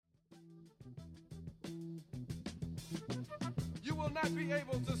You will not be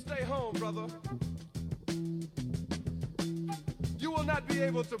able to stay home, brother. You will not be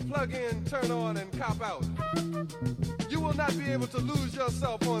able to plug in, turn on, and cop out. You will not be able to lose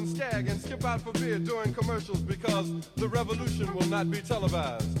yourself on Skag and skip out for beer during commercials because the revolution will not be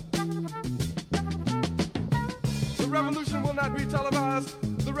televised. The revolution will not be televised.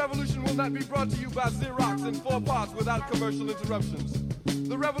 The revolution will not be brought to you by Xerox in 4 parts without commercial interruptions.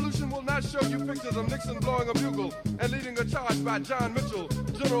 The revolution will not show you pictures of Nixon blowing a bugle and leading a charge by John Mitchell,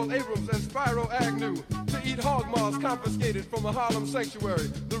 General Abrams, and Spyro Agnew to eat hog maws confiscated from a Harlem sanctuary.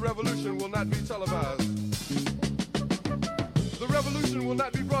 The revolution will not be televised. The revolution will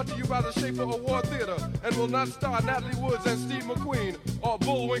not be brought to you by the Schaefer Award Theater and will not star Natalie Woods and Steve McQueen or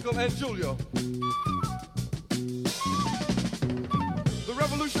Bullwinkle and Julia. The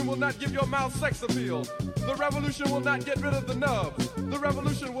revolution will not give your mouth sex appeal. The revolution will not get rid of the nubs. The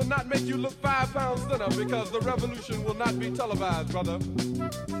revolution will not make you look 5 pounds thinner because the revolution will not be televised, brother.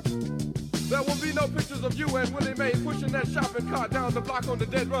 There will be no pictures of you and Willie Mae pushing that shopping cart down the block on the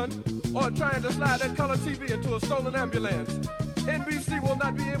dead run or trying to slide that color TV into a stolen ambulance. NBC will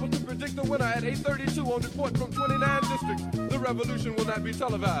not be able to predict the winner at 8:32 on report from 29 districts. The revolution will not be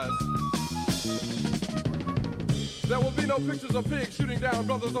televised. There will be no pictures of pigs shooting down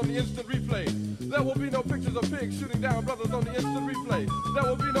brothers on the instant replay. There will be no pictures of pigs shooting down brothers on the instant replay. There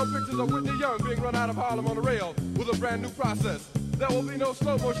will be no pictures of Whitney Young being run out of Harlem on a rail with a brand new process. There will be no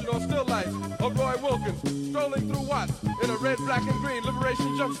slow motion or still life of Roy Wilkins strolling through Watts in a red, black, and green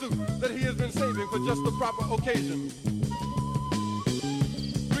liberation jumpsuit that he has been saving for just the proper occasion.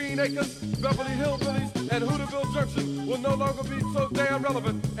 Green Acres, Beverly Hillbillies, and Hooterville Junction will no longer be so damn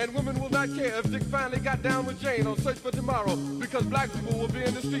relevant, and women will not care if Dick finally got down with Jane on Search for Tomorrow, because black people will be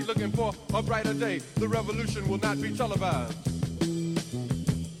in the street looking for a brighter day. The revolution will not be televised.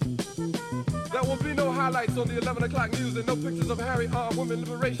 There will be no highlights on the 11 o'clock news and no pictures of Harry armed women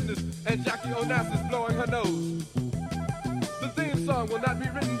liberationists and Jackie Onassis blowing her nose. The theme song will not be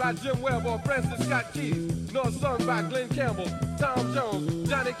written by Jim Webb or Francis Scott Keys, nor sung by Glenn Campbell, Tom Jones,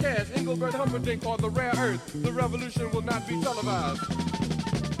 Johnny Cash, Engelbert Humperdinck, or The Rare Earth. The revolution will not be televised.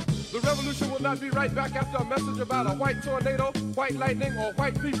 The revolution will not be right back after a message about a white tornado, white lightning, or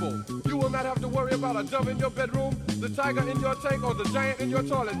white people. You will not have to worry about a dove in your bedroom, the tiger in your tank, or the giant in your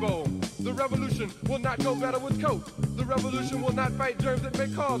toilet bowl. The revolution will not go better with Coke. The revolution will not fight germs that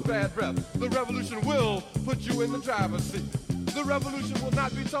may cause bad breath. The revolution will put you in the driver's seat. The revolution will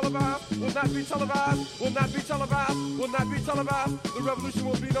not be televised, will not be televised, will not be televised, will not be televised. The revolution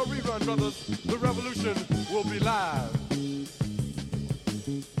will be no rerun, brothers. The revolution will be live.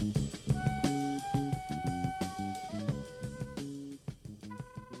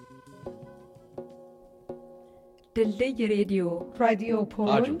 دلدي راديو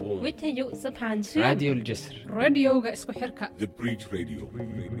بول ويتيو سبحانشي راديو الجسر راديو اسكو حركة The Bridge Radio.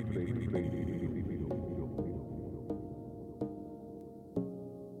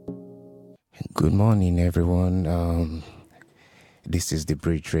 Good morning, everyone. This is the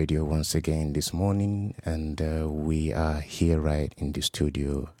Bridge Radio once again this morning, and we are here right in the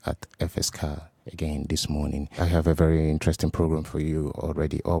studio at FSK again this morning. I have a very interesting program for you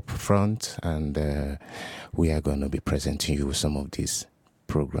already up front, and we are going to be presenting you some of these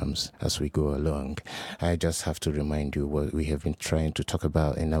programs as we go along. I just have to remind you what we have been trying to talk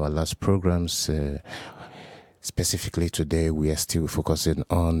about in our last programs. Specifically today, we are still focusing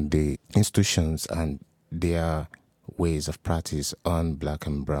on the institutions and their ways of practice on black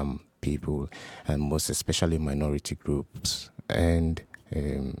and brown people, and most especially minority groups and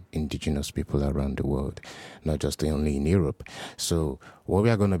indigenous people around the world, not just only in Europe. So what we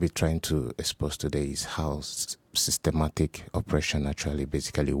are going to be trying to expose today is how systematic oppression actually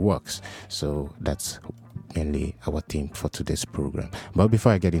basically works. So that's mainly our theme for today's program. But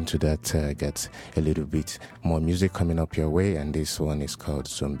before I get into that, I got a little bit more music coming up your way, and this one is called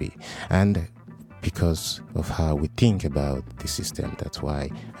Zombie. And because of how we think about the system, that's why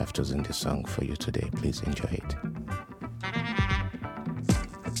I've chosen this song for you today. Please enjoy it.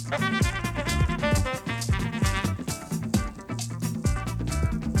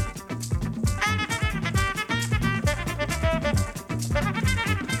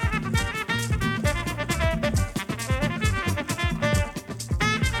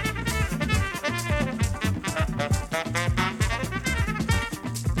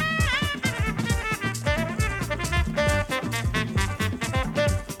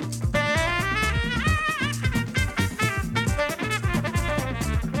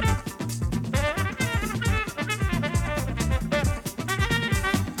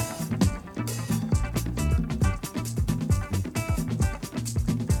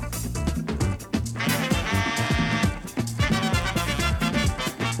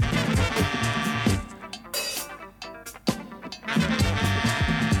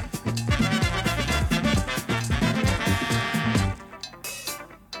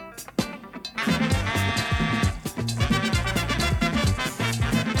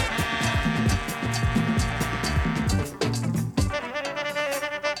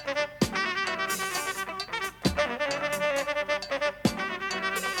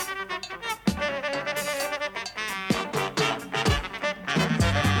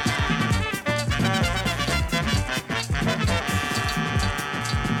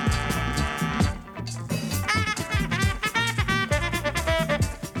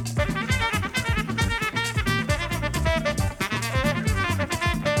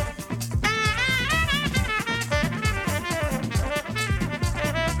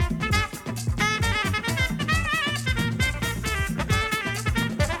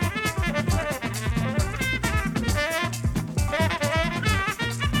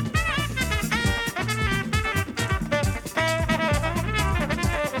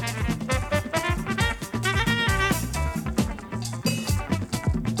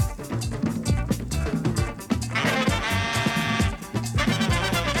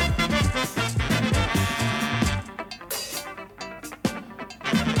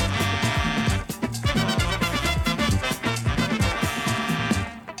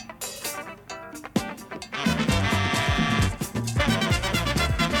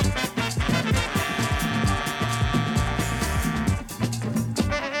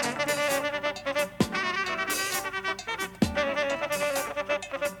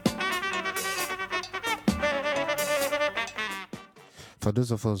 For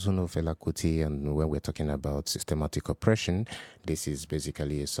those of us who know Fela Kuti, and when we're talking about systematic oppression, this is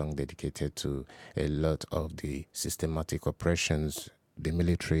basically a song dedicated to a lot of the systematic oppressions, the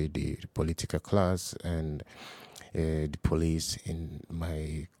military, the political class, and the police in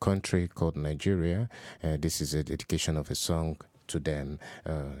my country called Nigeria. This is a dedication of a song to them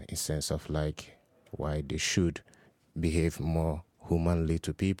in sense of like why they should behave more humanly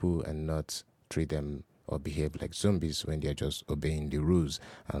to people and not treat them or behave like zombies when they're just obeying the rules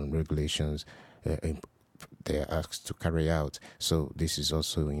and regulations they're asked to carry out. So this is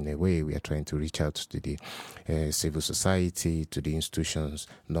also, in a way, we are trying to reach out to the civil society, to the institutions,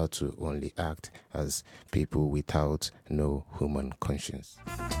 not to only act as people without no human conscience.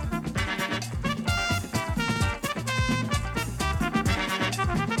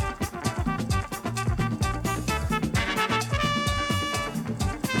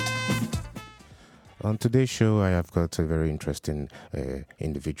 On today's show, I have got a very interesting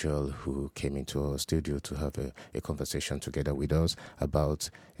individual who came into our studio to have a conversation together with us about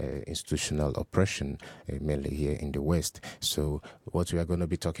institutional oppression, mainly here in the West. So what we are going to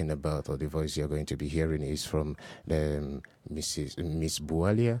be talking about, or the voice you're going to be hearing, is from Miss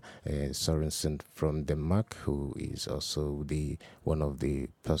Bwalya Sørensen from Denmark, who is also one of the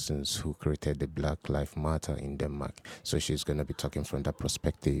persons who created the Black Lives Matter in Denmark. So she's going to be talking from that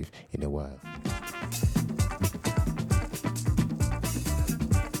perspective in a while.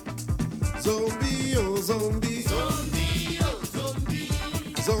 Zombie, oh zombie, zombie, oh zombie,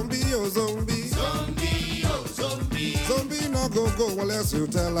 zombie, oh zombie, zombie, oh zombie, zombie not go unless you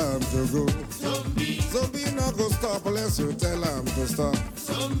tell him to go. Zombie, zombie not go stop unless you tell him to stop.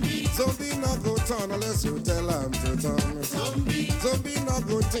 Zombie, zombie not go turn unless you tell him to turn. Zombie, zombie not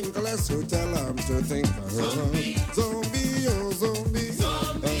go think unless you tell him to think. Zombie, zombie, oh zombie,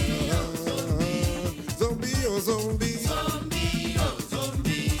 zombie, oh zombie.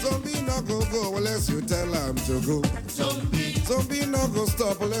 Go unless you tell him to go. Zombie not go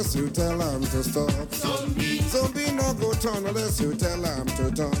stop unless you tell him to stop. Zombie not go turn unless you tell him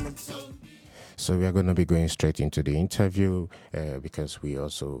to turn. So we are going to be going straight into the interview because we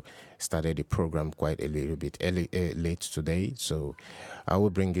also started the program quite a little bit late today. So I will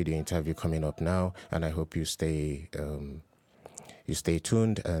bring you the interview coming up now, and I hope you stay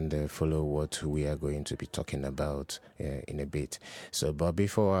tuned and follow what we are going to be talking about in a bit. So, but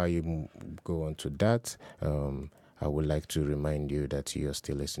before I go on to that, I would like to remind you that you are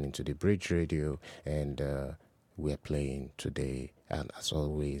still listening to the Bridge Radio, and we are playing today, and as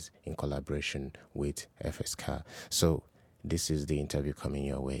always, in collaboration with FSK. So, this is the interview coming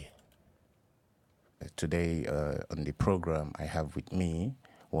your way. Today on the program, I have with me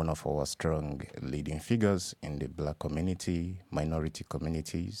one of our strong leading figures in the Black community, minority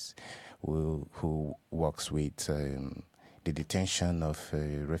communities, who works with the detention of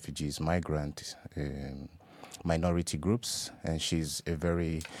refugees, migrant, minority groups. And she's a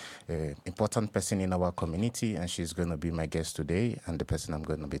very important person in our community, and she's going to be my guest today. And the person I'm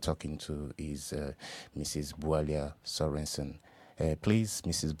going to be talking to is Mrs. Bwalya Sørensen. Please,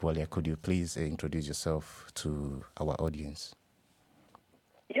 Mrs. Bwalya, could you please introduce yourself to our audience?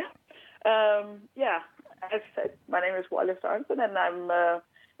 As I said, my name is Bwalya Sørensen, and I'm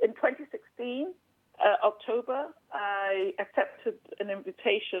in 2016, October, I accepted an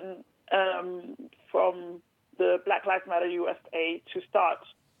invitation from the Black Lives Matter USA to start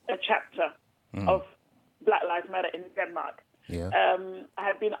a chapter of Black Lives Matter in Denmark. Yeah. I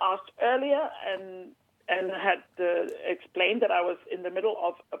had been asked earlier and had explained that I was in the middle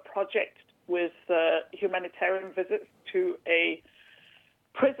of a project with humanitarian visits to a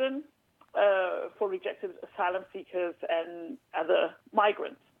prison for rejected asylum seekers and other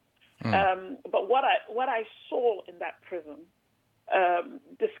migrants. But what I saw in that prison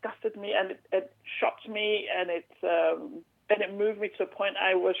disgusted me, and it shocked me, and it moved me to a point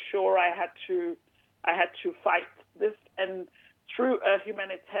I was sure I had to fight this. And through a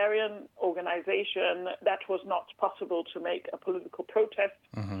humanitarian organization, that was not possible to make a political protest.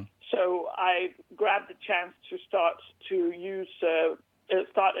 So I grabbed the chance to start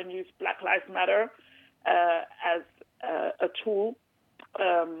and use Black Lives Matter as a tool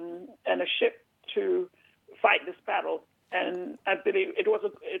and a ship to fight this battle. And I believe it was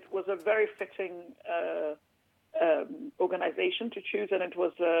a very fitting organization to choose, and it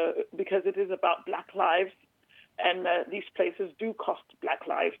was because it is about Black lives, and these places do cost Black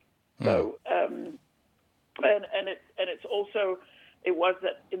lives. So and it's also. It was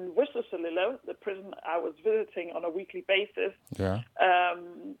that in Bwalya, the prison I was visiting on a weekly basis,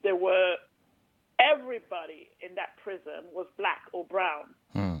 there were everybody in that prison was black or brown,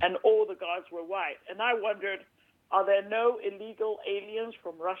 and all the guards were white. And I wondered, are there no illegal aliens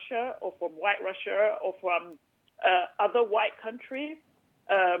from Russia or from White Russia or from other white countries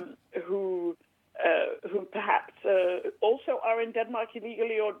who perhaps also are in Denmark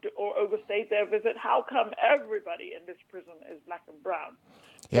illegally or overstayed their visit? How come everybody in this prison is black and brown?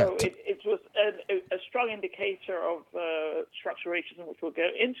 Yeah. So it was a strong indicator of structural racism, which we'll go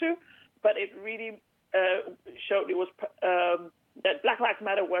into, but it really showed it was that Black Lives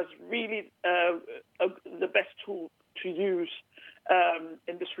Matter was really the best tool to use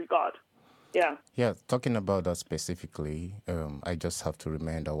in this regard. Yeah. Yeah, talking about that specifically, I just have to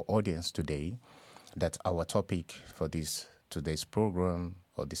remind our audience today that our topic for today's program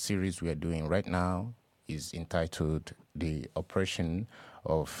or the series we are doing right now is entitled The Oppression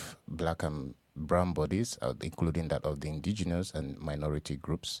of Black and Brown Bodies, including that of the indigenous and minority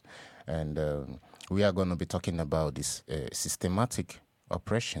groups. And we are going to be talking about this systematic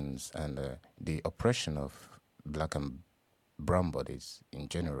oppressions and the oppression of black and brown bodies in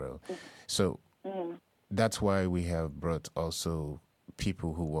general. So that's why we have brought also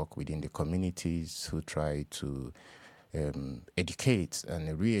people who work within the communities who try to educate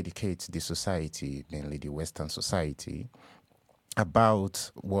and re-educate the society, mainly the Western society,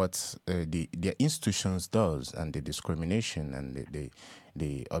 about what their institutions does and the discrimination and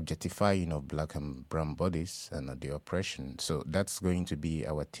the objectifying of black and brown bodies and the oppression. So that's going to be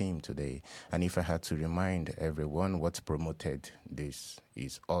our theme today. And if I had to remind everyone what promoted this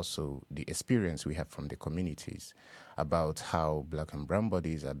is also the experience we have from the communities about how black and brown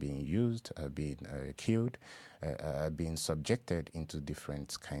bodies are being used, are being killed, are being subjected into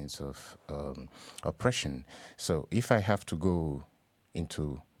different kinds of oppression. So if I have to go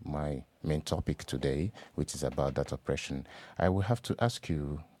into my main topic today, which is about that oppression, I will have to ask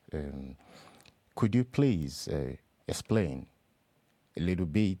you, could you please explain a little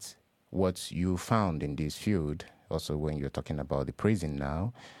bit what you found in this field, also when you're talking about the prison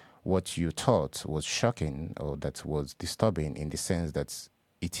now, what you thought was shocking or that was disturbing in the sense that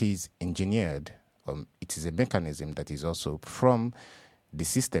it is engineered, it is a mechanism that is also from the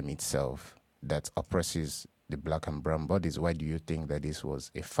system itself that oppresses the black and brown bodies. Why do you think that this was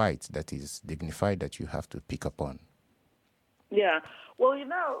a fight that is dignified that you have to pick up on? Yeah. Well,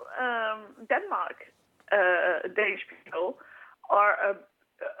 Denmark, Danish people are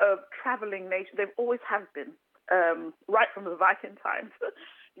a traveling nation. They've always have been, right from the Viking times.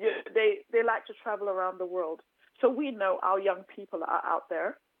 They like to travel around the world. So we know our young people are out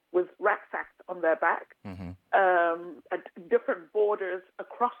there with rucksacks on their back, at different borders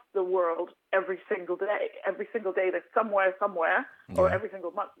across the world every single day. Every single day there's somewhere, or every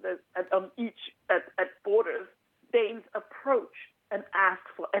single month there's at borders, Danes approach and ask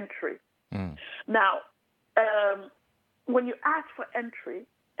for entry. Now, when you ask for entry,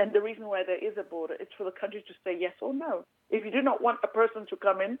 and the reason why there is a border is for the country to say yes or no. If you do not want a person to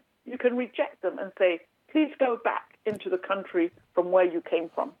come in, you can reject them and say, please go back into the country from where you came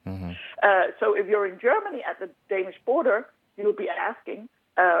from. So if you're in Germany at the Danish border, you'll be asking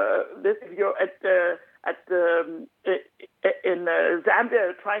this. If you're in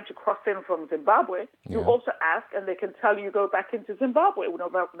Zambia trying to cross in from Zimbabwe, you also ask, and they can tell you go back into Zimbabwe.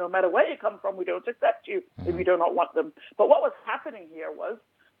 No matter where you come from, we don't accept you if you do not want them. But what was happening here was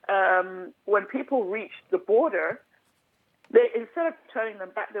when people reached the border, instead of turning them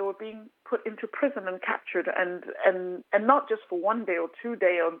back, they were being put into prison and captured, and not just for 1 day or 2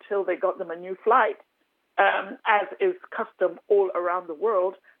 days until they got them a new flight, as is custom all around the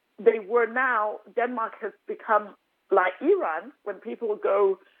world. They were now, Denmark has become like Iran, when people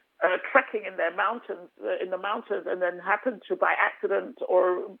go trekking in the mountains, and then happen to, by accident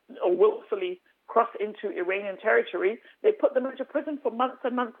or willfully, cross into Iranian territory. They put them into prison for months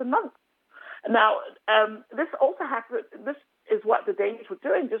and months and months. Now, this also happened. This is what the Danes were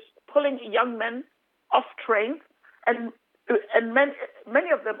doing, just pulling young men off trains, and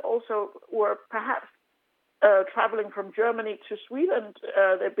many of them also were perhaps traveling from Germany to Sweden.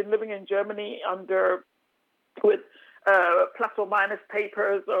 They've been living in Germany with plus or minus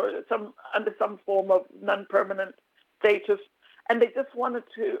papers or under some form of non-permanent status, and they just wanted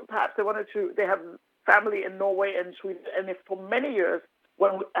to. They have family in Norway and Sweden, and if for many years,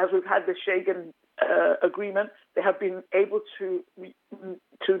 as we've had the Schengen agreement, they have been able to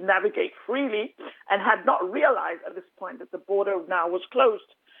navigate freely and had not realized at this point that the border now was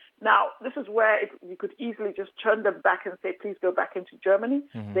closed. Now, this is where you could easily just turn them back and say, please go back into Germany.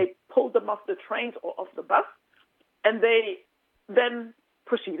 They pulled them off the trains or off the bus, and they then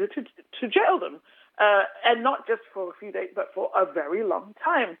proceeded to jail them. And not just for a few days, but for a very long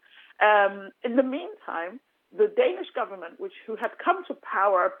time. In the meantime, the Danish government, who had come to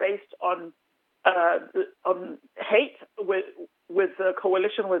power based on on hate with a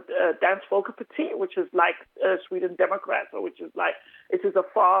coalition with Dansk Folkeparti, which is like Sweden Democrats, or which is like it is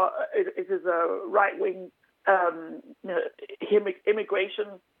a right wing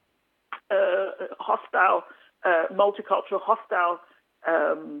immigration hostile, multicultural hostile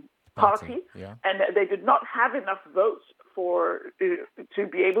party, and they did not have enough votes to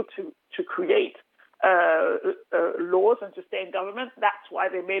be able to create laws and to stay in government. That's why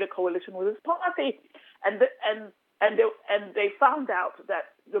they made a coalition with this party, and they found out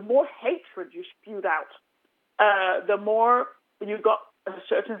that the more hatred you spewed out, the more you got a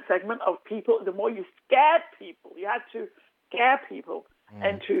certain segment of people, the more you scared people. You had to scare people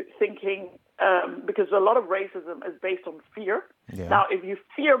into thinking, because a lot of racism is based on fear. Yeah. Now, if you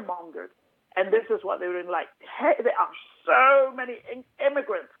fear-mongered, and this is what they were doing, like, hey, there are so many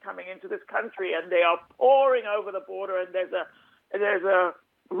immigrants coming into this country, and they are pouring over the border, and there's a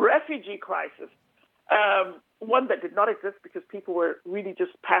refugee crisis. One that did not exist because people were really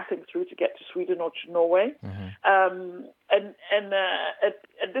just passing through to get to Sweden or to Norway. Mm-hmm. And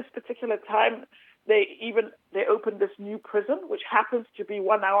at this particular time, they opened this new prison, which happens to be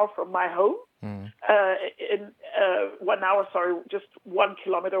 1 hour from my home. Mm. 1 hour, just 1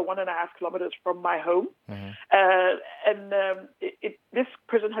 kilometer, 1.5 kilometers from my home. Mm-hmm. This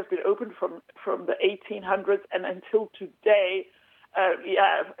prison has been opened from the 1800s and until today.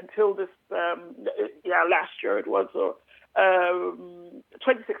 Until this, last year it was,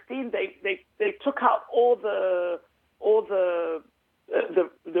 2016. They took out all the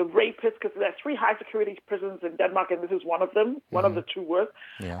rapists, because there are 3 high security prisons in Denmark, and this is one of them, one of the 2 worst.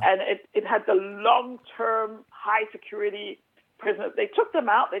 Yeah. And it had the long-term high security prisoners. They took them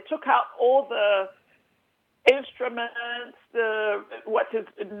out. They took out all the instruments, what is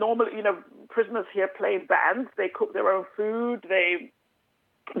normally, prisoners here play in bands. They cook their own food. They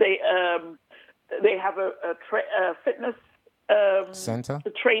have a fitness center, a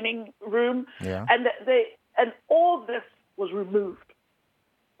training room, and all this was removed.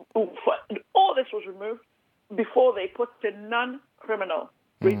 All this was removed before they put in non-criminal,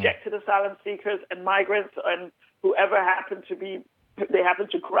 rejected asylum seekers and migrants and whoever happened to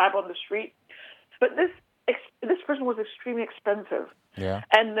grab on the street. But this prison was extremely expensive,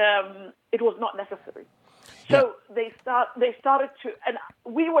 and it was not necessary. So they started to, and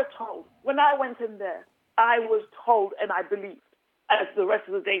we were told, when I went in there, I was told, and I believed, as the rest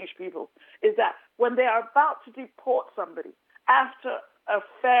of the Danish people, is that when they are about to deport somebody after a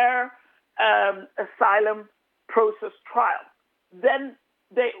fair asylum process trial, then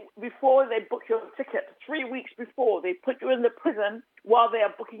before they book your ticket, 3 weeks before, they put you in the prison while they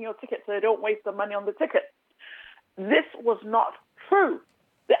are booking your ticket so they don't waste the money on the ticket. This was not true.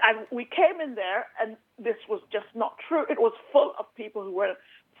 And we came in there, and this was just not true. It was full of people who were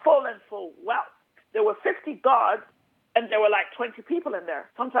full wealth. There were 50 guards, and there were like 20 people in there.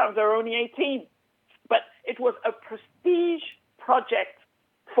 Sometimes there were only 18. But it was a prestige project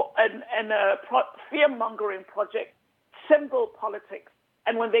and a fear-mongering project, symbol politics.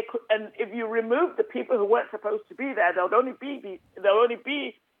 And when they could, and if you remove the people who weren't supposed to be there, there'll only be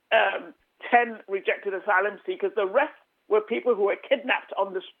 10 rejected asylum seekers. The rest were people who were kidnapped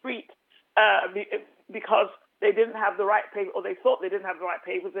on the street because they didn't have the right papers, or they thought they didn't have the right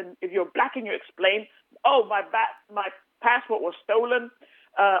papers. And if you're black and you explain, my passport was stolen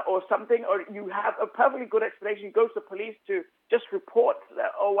or something, or you have a perfectly good explanation, you go to the police to just report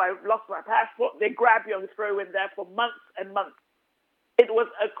that, I've lost my passport. They grab you and throw you in there for months and months. It was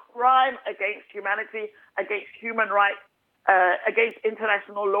a crime against humanity, against human rights, against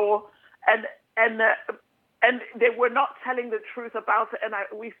international law, and they were not telling the truth about it. And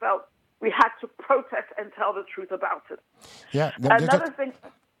we felt we had to protest and tell the truth about it. Yeah. Another thing.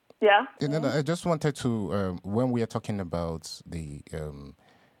 Yeah. I just wanted to, when we are talking about the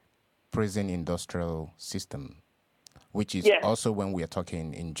prison industrial system, which is also when we are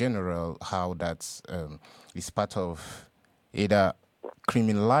talking in general, how that's is part of either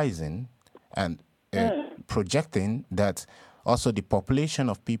criminalizing and projecting that also the population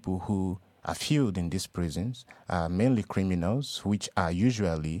of people who are filled in these prisons are mainly criminals, which are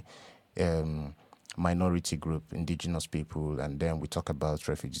usually minority group, indigenous people, and then we talk about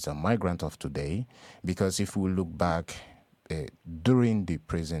refugees and migrants of today. Because if we look back during the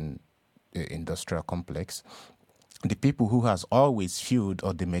prison industrial complex, the people who has always filled,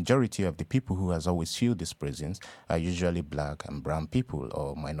 or the majority of the people who has always filled these prisons, are usually black and brown people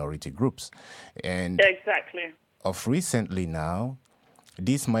or minority groups. And exactly. Of recently now,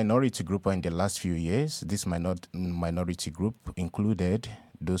 this minority group, or in the last few years, this minority group included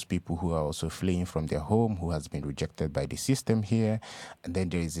those people who are also fleeing from their home, who has been rejected by the system here. And then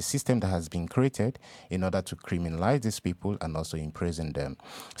there is a system that has been created in order to criminalize these people and also imprison them.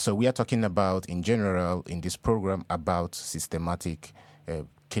 So we are talking about, in general, in this program, about systematic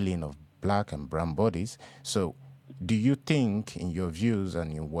killing of black and brown bodies. So do you think, in your views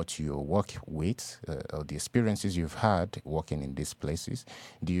and in what you work with, or the experiences you've had working in these places,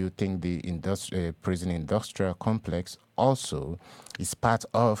 do you think the prison industrial complex also is part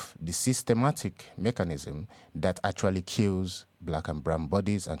of the systematic mechanism that actually kills black and brown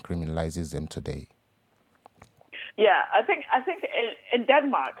bodies and criminalizes them today? Yeah, I think in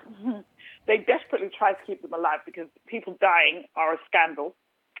Denmark, they desperately try to keep them alive because people dying are a scandal.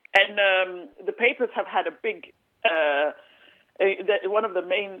 And the papers have had a big... one of the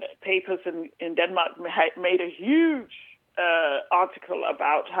main papers in Denmark made a huge article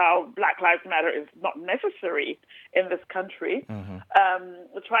about how Black Lives Matter is not necessary in this country,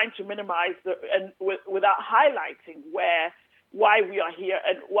 trying to minimize without highlighting why we are here.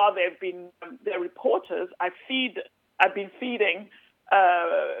 And while they've been their reporters, I've been feeding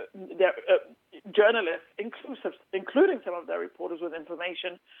their journalists, including some of their reporters, with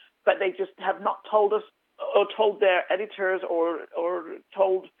information, but they just have not told us, or told their editors, or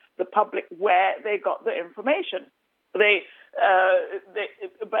told the public where they got the information. But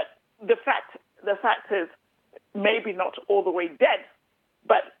the fact is, maybe not all the way dead,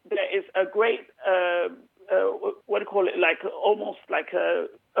 but there is a great what do you call it? Like almost like a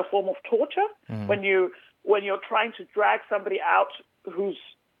form of torture when you're trying to drag somebody out who's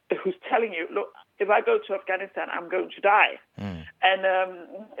telling you, look, if I go to Afghanistan, I'm going to die. And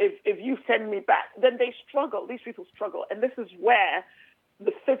if you send me back, then they struggle. These people struggle. And this is where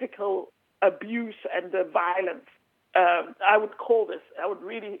the physical abuse and the violence, I would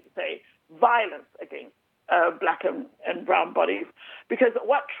really say violence against black and brown bodies. Because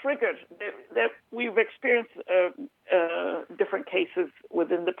what triggered, we've experienced different cases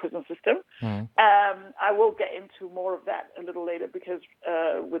within the prison system. I will get into more of that a little later, because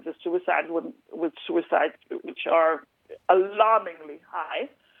with suicides which are alarmingly high,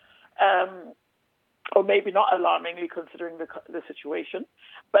 or maybe not alarmingly considering the situation.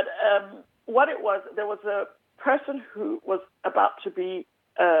 But what it was, there was a person who was about to be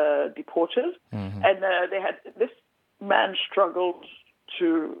deported, and this man struggled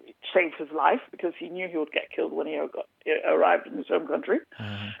to save his life because he knew he would get killed when he arrived in his home country.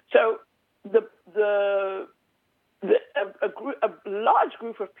 So a large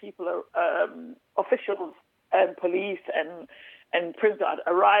group of people, officials and police and prison guard,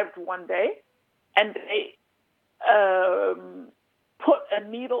 arrived one day, and they put a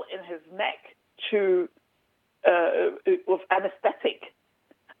needle in his neck with anesthetic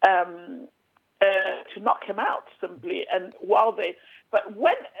to knock him out simply. And what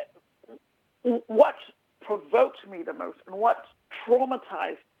provoked me the most and what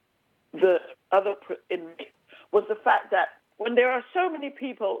traumatized the other inmates was the fact that when there are so many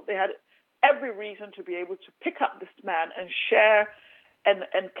people, they had every reason to be able to pick up this man and share and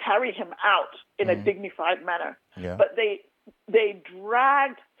carry him out in a dignified manner. Yeah. But they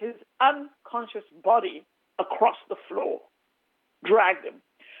dragged his unconscious body across the floor, dragged him.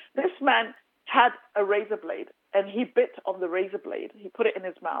 This man had a razor blade, and he bit on the razor blade. He put it in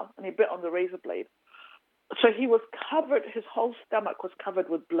his mouth, and he bit on the razor blade. So he was covered, his whole stomach was covered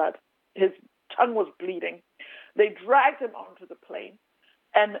with blood. His tongue was bleeding. They dragged him onto the plane,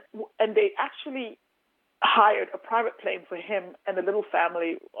 and they actually hired a private plane for him and a little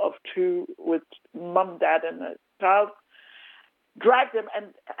family of two with mum, dad, and a child, dragged him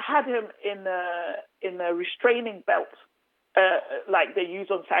and had him in a restraining belt, like they use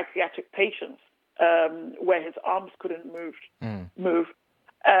on psychiatric patients, where his arms couldn't move,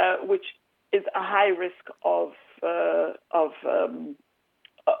 which is a high risk of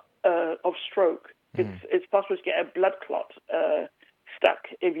stroke. It's possible to get a blood clot stuck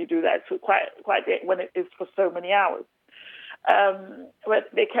if you do that. So quite when it is for so many hours. But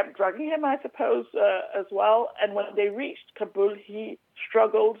they kept drugging him, I suppose, as well. And when they reached Kabul, he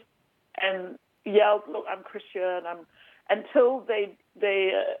struggled and yelled, "Look, I'm Christian." Until they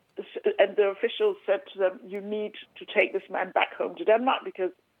and the officials said to them, "You need to take this man back home to Denmark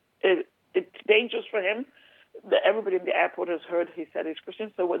because it's dangerous for him." Everybody in the airport has heard he said he's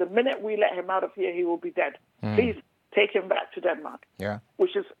Christian. So the minute we let him out of here, he will be dead. Please take him back to Denmark. Yeah,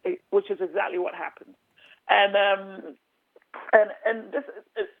 which is exactly what happened. And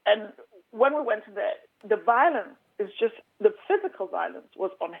when we went to the violence is just the physical violence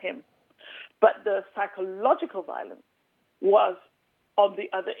was on him, but the psychological violence was on the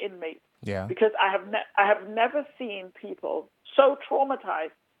other inmates Yeah. Because I have never seen people so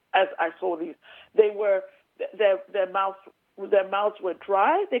traumatized as I saw these. They were their mouths were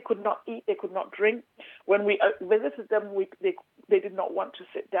dry. They could not eat. They could not drink. When we visited them, they did not want to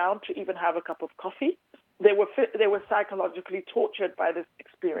sit down to even have a cup of coffee. They were psychologically tortured by this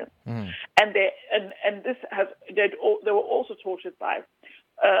experience, and they were also tortured by.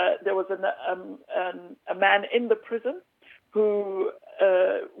 There was a man in the prison who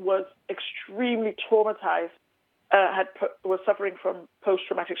was extremely traumatized. Was suffering from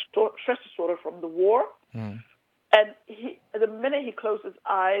post-traumatic stress disorder from the war, and the minute he closed his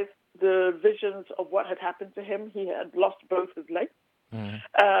eyes, the visions of what had happened to him, he had lost both his legs,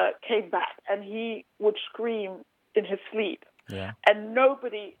 came back, and he would scream in his sleep. Yeah. And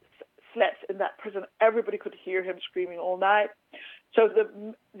nobody slept in that prison. Everybody could hear him screaming all night. So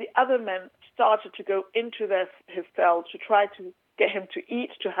the other men started to go into his cell to try to get him to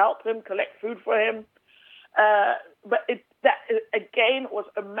eat, to help him, collect food for him. But that again was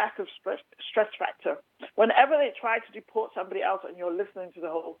a massive stress factor. Whenever they try to deport somebody else and you're listening to the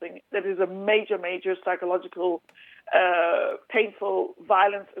whole thing, that is a major, major psychological, painful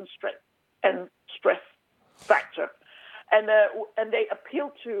violence and stress factor. And they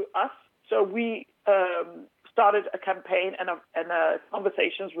appealed to us, so we started a campaign and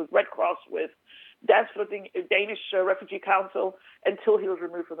conversations with Red Cross, with Danish Refugee Council, until he was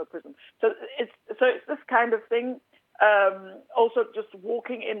removed from the prison. So it's this kind of thing. Also, just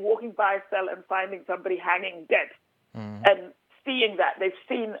walking by a cell and finding somebody hanging dead, and seeing that they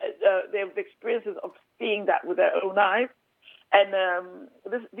have experiences of seeing that with their own eyes, and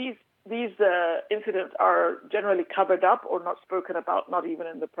these incidents are generally covered up or not spoken about, not even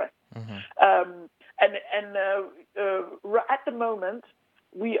in the press. At the moment,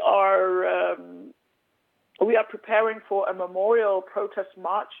 we are preparing for a memorial protest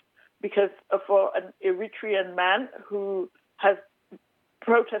march because for an Eritrean man who has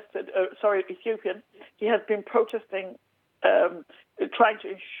protested, Ethiopian, he has been protesting, trying to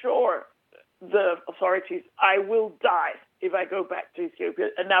ensure the authorities, I will die if I go back to Ethiopia,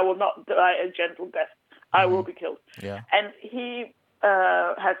 and I will not die a gentle death. I will be killed. Yeah. And he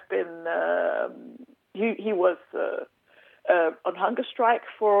has been, he was on hunger strike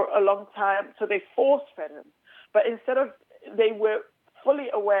for a long time, so they force-fed him. But they were fully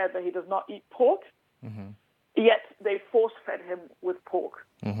aware that he does not eat pork, yet they force-fed him with pork.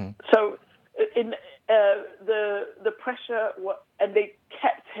 So in the pressure, and they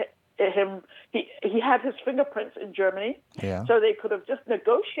kept him. He had his fingerprints in Germany, so they could have just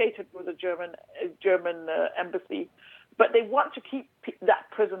negotiated with the German embassy, but they want to keep that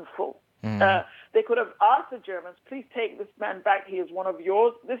prison full. They could have asked the Germans, please take this man back. He is one of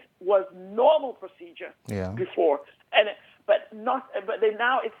yours. This was normal procedure before, but now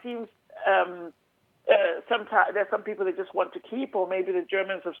it seems sometimes there's some people they just want to keep, or maybe the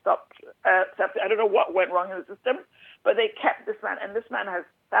Germans have stopped. I don't know what went wrong in the system, but they kept this man, and this man has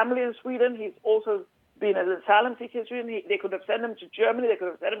family in Sweden. He's also been an asylum seeker in Sweden. They could have sent him to Germany. They could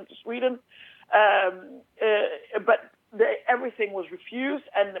have sent him to Sweden, but everything was refused,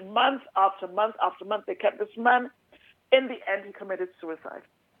 and month after month after month, they kept this man. In the end, he committed suicide.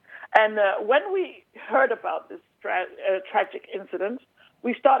 And when we heard about this tragic incident,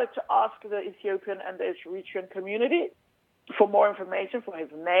 we started to ask the Ethiopian and the Eritrean community for more information, for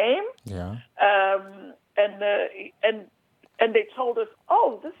his name. Yeah. And they told us,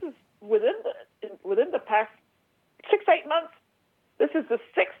 oh, this is within the past 6-8 months. This is the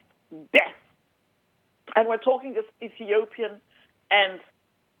 6th death. And we're talking just Ethiopian and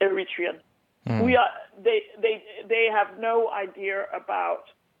Eritrean. They have no idea about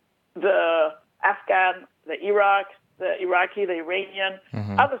the Afghan, the Iraqi, the Iranian,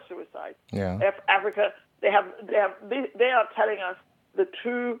 other suicides. Yeah. Africa. They are telling us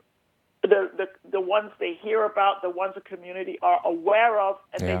the ones they hear about, the ones the community are aware of,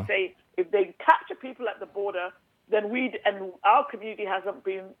 and they say if they capture people at the border, then and our community hasn't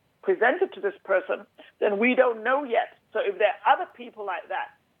been presented to this person, then we don't know yet. So if there are other people like that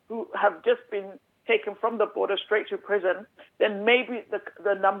who have just been taken from the border straight to prison, then maybe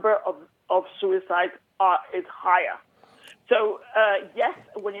the number of suicides is higher. So yes,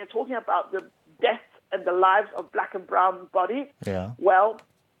 when you're talking about the deaths and the lives of black and brown bodies, well,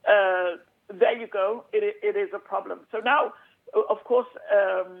 there you go. It is a problem. So now, of course,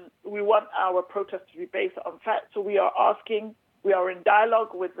 we want our protest to be based on facts. So we are in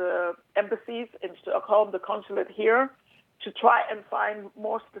dialogue with the embassies in Stockholm, the consulate here, to try and find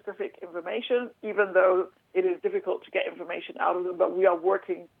more specific information, even though it is difficult to get information out of them. But we are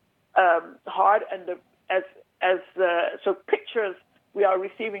working hard, and so pictures we are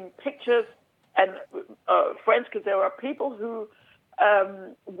receiving pictures and friends, because there are people who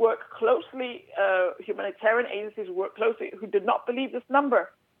work closely, humanitarian agencies work closely, who did not believe this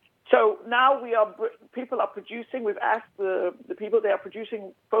number. So now people are producing, we've asked the people, they are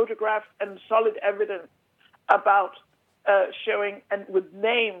producing photographs and solid evidence about showing, and with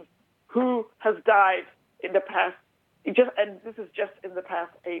names, who has died in the past, and this is just in the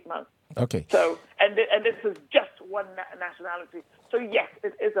past 8 months. Okay. So, and this is just one nationality. So yes,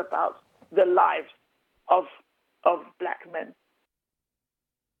 it is about the lives of black men.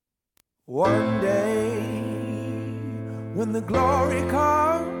 One day, when the glory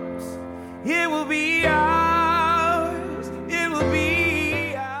comes, it will be ours. It will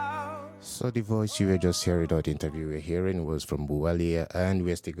be ours. So the voice you were just hearing, or the interview we were hearing, was from Bwalya, and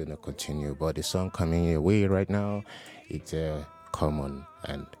we're still gonna continue. But the song coming your way right now, it's Common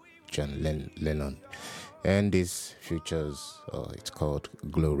and John Lennon, and this features, it's called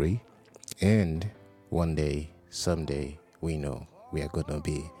Glory. And one day, someday, we know we are gonna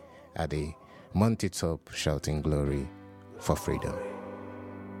be at the mountaintop shouting glory for freedom.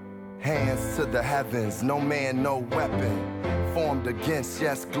 Hands to the heavens, no man, no weapon formed against,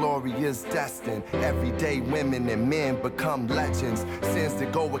 yes, glory is destined. Every day women and men become legends. Sins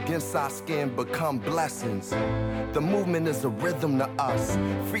that go against our skin become blessings. The movement is a rhythm to us.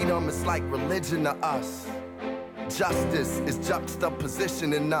 Freedom is like religion to us. Justice is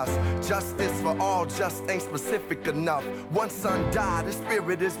juxtaposition in us. Justice for all just ain't specific enough. One son died, the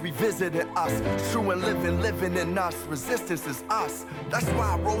spirit is revisiting us. True and living in us. Resistance is us. That's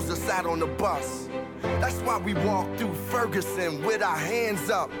why Rosa sat on the bus. That's why we walk through Ferguson with our hands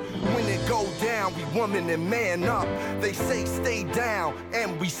up. When it go down, we woman and man up. They say stay down,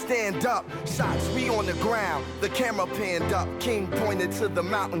 and we stand up. Shots, we on the ground, the camera panned up. King pointed to the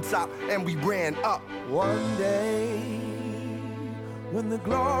mountaintop, and we ran up. One day, when the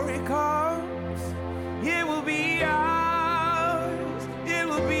glory comes, it will be ours. It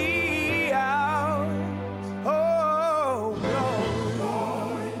will be ours. Oh, glory,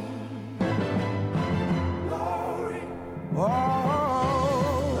 glory, glory. Oh,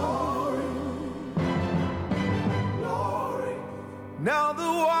 glory, glory. Now the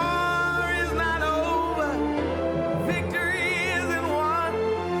war is not over. Victory isn't won,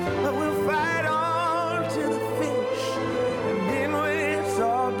 but we'll fight on to the finish. And then when it's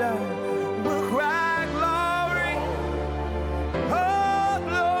all done, we'll cry glory. Oh,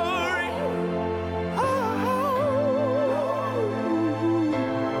 glory.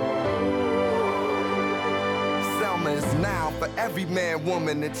 Selma is now for every man,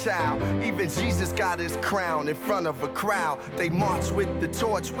 woman, and child. Even Jesus got his crown in front of a crowd. They march with the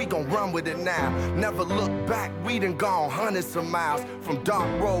torch, we gon' run with it now. Never look back, we done gone hundreds of miles. From dark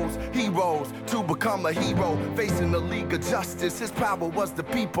roads, heroes, to become a hero. Facing the League of Justice, his power was the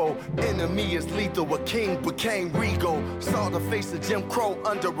people. Enemy is lethal, a king became regal. Saw the face of Jim Crow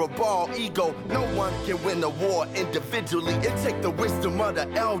under a bald ego. No one can win a war individually. It take the wisdom of the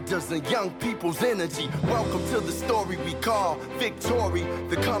elders and young people's energy. Welcome to the story we call victory.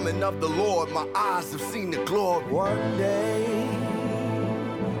 The coming of the Lord, my eyes have seen the glory. One day,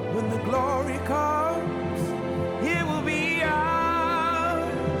 when the glory comes, it will be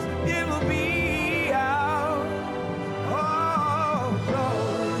ours. It will be ours. Oh,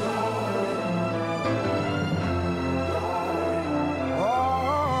 glory, glory,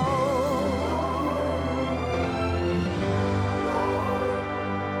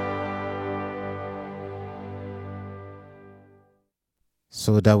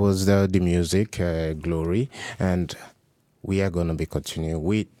 So that was the music, Glory, and we are going to be continuing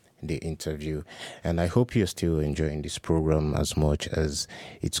with the interview, and I hope you're still enjoying this program as much as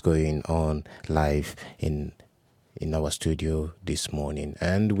it's going on live in our studio this morning.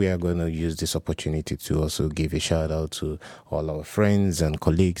 And we are going to use this opportunity to also give a shout out to all our friends and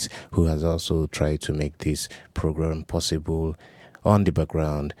colleagues who has also tried to make this program possible on the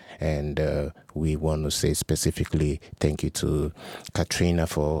background. And we want to say specifically thank you to Katrina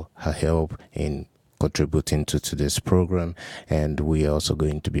for her help in contributing to this program, and we are also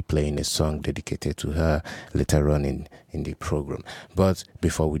going to be playing a song dedicated to her later on in the program. But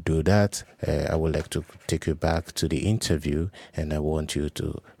before we do that, I would like to take you back to the interview, and I want you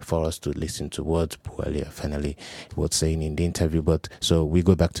for us to listen to what Bwalya finally was saying in the interview. But so we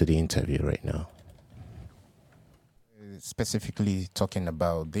go back to the interview right now. Specifically talking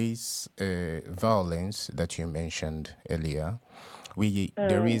about this violence that you mentioned earlier,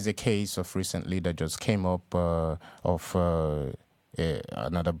 there is a case of recently that just came up of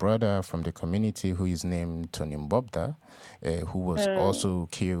another brother from the community who is named Tony Mbobda, who was also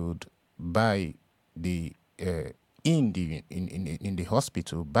killed by the in the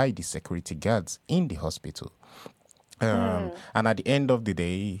hospital by the security guards in the hospital. And at the end of the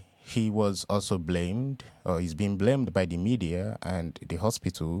day, he was also blamed, or he's being blamed by the media and the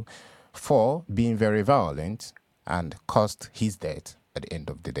hospital for being very violent and caused his death at the end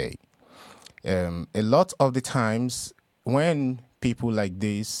of the day. A lot of the times when people like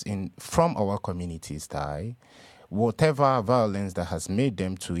this from our communities die, whatever violence that has made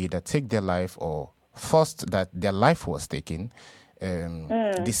them to either take their life or forced that their life was taken,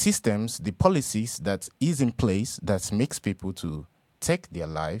 the systems, the policies that is in place that makes people to take their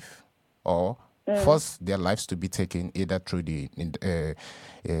life or force their lives to be taken either through the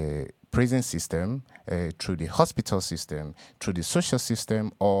prison system, through the hospital system, through the social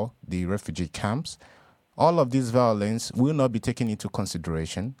system or the refugee camps. All of this violence will not be taken into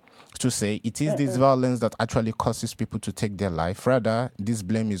consideration to say it is this violence that actually causes people to take their life. Rather, this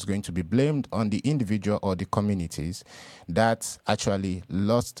blame is going to be blamed on the individual or the communities that actually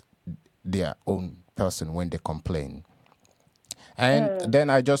lost their own person when they complain. And then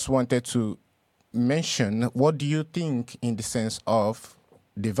I just wanted to mention, what do you think in the sense of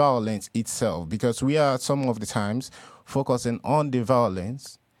the violence itself? Because we are some of the times focusing on the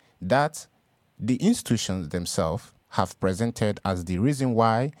violence that the institutions themselves have presented as the reason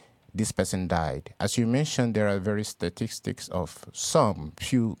why this person died. As you mentioned, there are various statistics of some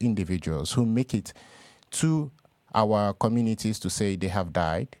few individuals who make it to our communities to say they have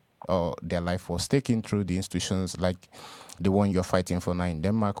died or their life was taken through the institutions like the one you're fighting for now in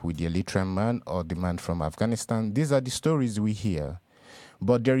Denmark with the Eritrean man or the man from Afghanistan. These are the stories we hear.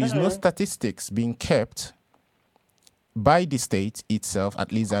 But there is no statistics being kept by the state itself,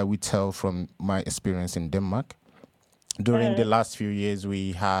 at least I would tell from my experience in Denmark. During the last few years,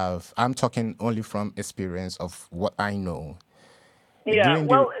 I'm talking only from experience of what I know. Yeah,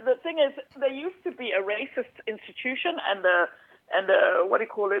 the thing is, there used to be a racist institution and what do you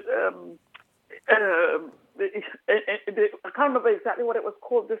call it? I can't remember exactly what it was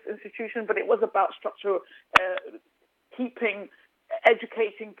called, this institution, but it was about structural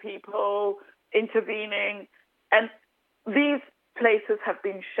educating people, intervening, and these places have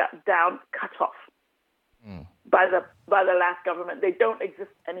been shut down, cut off by the last government. They don't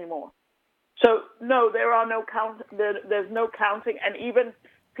exist anymore. So no, there's no counting, and even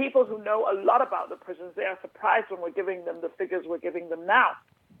people who know a lot about the prisons, they are surprised when we're giving them the figures we're giving them now.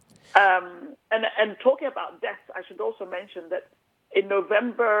 And talking about deaths, I should also mention that in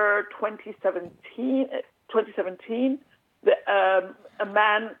November 2017, a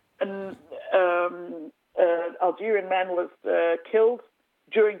man, an Algerian man, was killed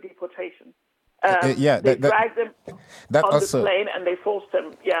during deportation. They dragged him on the plane and they forced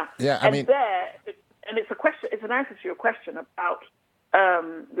him. And it's a question. It's an answer to your question about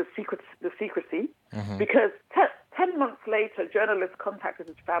the secrecy, because 10 months later, journalists contacted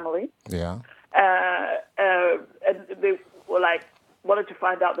his family. And they were wanted to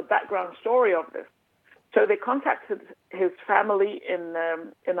find out the background story of this. So they contacted his family in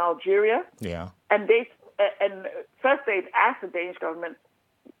Algeria. And first they'd asked the Danish government,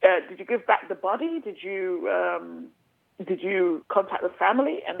 did you give back the body? Did you contact the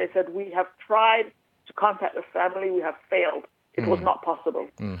family? And they said, we have tried to contact the family. We have failed. It was not possible.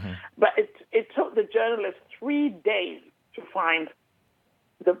 But it took the journalists 3 days to find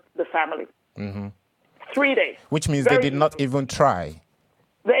the family. 3 days. Which means they did not even try.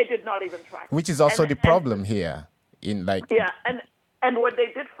 They did not even try. Which is also the problem here. And when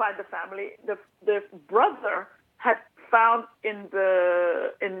they did find the family, the brother had found in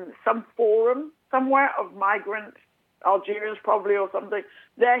some forum somewhere of migrant Algerians probably or something.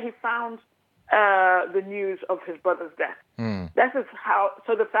 There he found the news of his brother's death. That is how.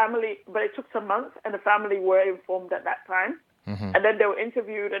 So the family, but it took some months, and the family were informed at that time, and then they were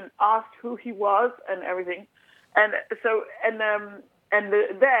interviewed and asked who he was and everything, and so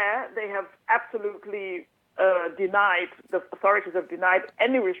there they have absolutely denied. The authorities have denied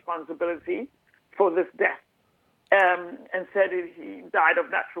any responsibility for this death. And said he died of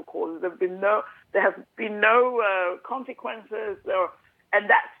natural causes. There have been no consequences, and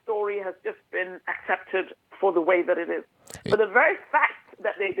that story has just been accepted for the way that it is. But the very fact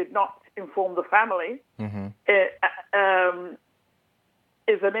that they did not inform the family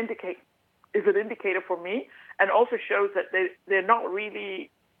is an indicator for me, and also shows that they don't really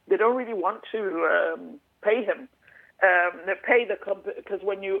want to pay him. They pay because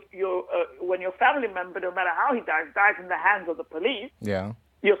when your family member, no matter how he dies in the hands of the police,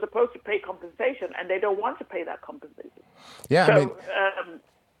 you're supposed to pay compensation, and they don't want to pay that compensation. So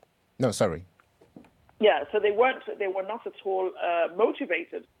they were not at all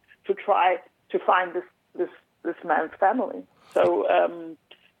motivated to try to find this this man's family. So,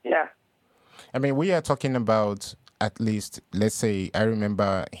 yeah. I mean, we are talking about, at least, let's say, I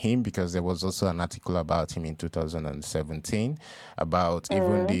remember him because there was also an article about him in 2017 about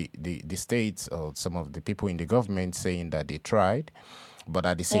even the states or some of the people in the government saying that they tried. But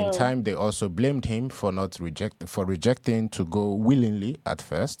at the same time, they also blamed him for rejecting to go willingly at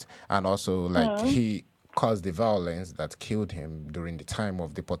first. And also, he caused the violence that killed him during the time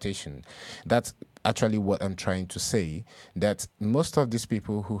of deportation. That's actually what I'm trying to say, that most of these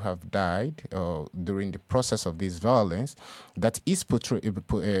people who have died during the process of this violence that is portrayed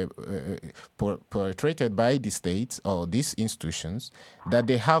by the states or these institutions, that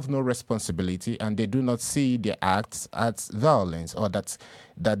they have no responsibility and they do not see their acts as violence, or that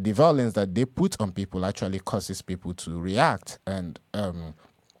the violence that they put on people actually causes people to react and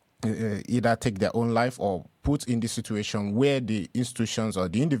either take their own life or put in the situation where the institutions or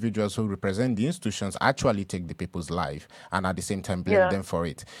the individuals who represent the institutions actually take the people's life and at the same time blame them for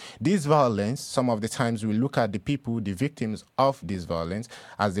it. This violence, some of the times we look at the people, the victims of this violence,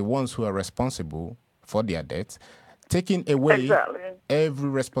 as the ones who are responsible for their deaths, taking away every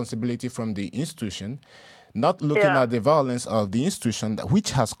responsibility from the institution, not looking at the violence of the institution which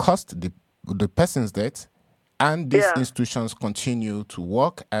has caused the person's death. And these institutions continue to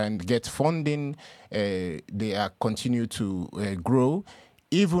work and get funding. They continue to grow,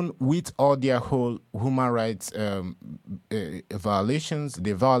 even with all their whole human rights violations,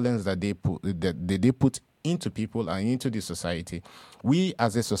 the violence that they put into people and into the society. We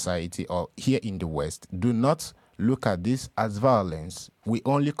as a society, or here in the West, do not look at this as violence. We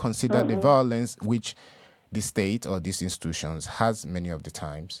only consider the violence which the state or these institutions has many of the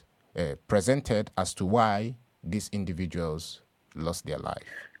times presented as to why these individuals lost their life.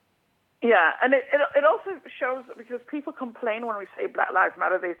 Yeah, and it also shows, because people complain when we say Black Lives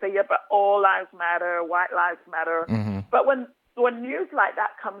Matter, they say, yeah, but all lives matter, white lives matter. But when news like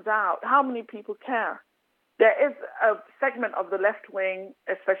that comes out, how many people care? There is a segment of the left wing,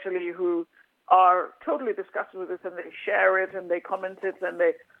 especially, who are totally disgusted with this, and they share it and they comment it,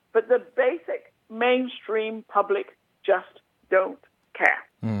 but the basic mainstream public just don't care.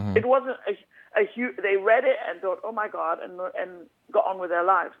 It wasn't a huge. They read it and thought, "Oh my God," and got on with their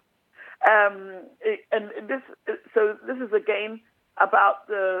lives. This is again about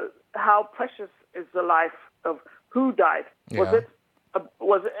how precious is the life of who died. Was it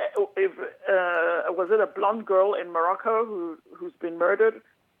a blonde girl in Morocco who's been murdered,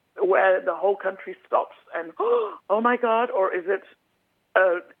 where the whole country stops and oh my God, or is it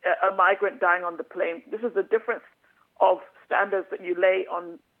a migrant dying on the plane? This is the difference of standards that you lay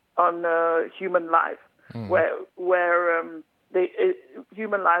on human lives, where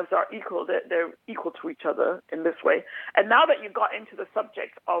human lives are equal. They're equal to each other in this way. And now that you got into the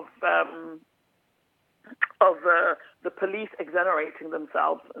subject of the police exonerating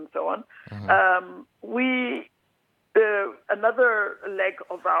themselves and so on, another leg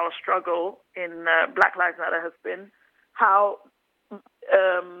of our struggle in Black Lives Matter has been how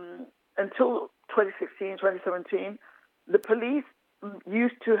until 2016, 2017, the police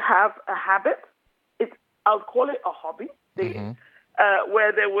used to have a habit. I'll call it a hobby,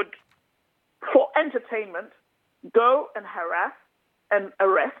 where they would, for entertainment, go and harass and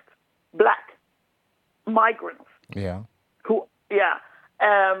arrest black migrants. They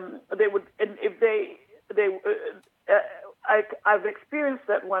would, and I've experienced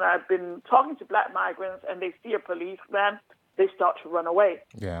that when I've been talking to black migrants and they see a policeman, they start to run away.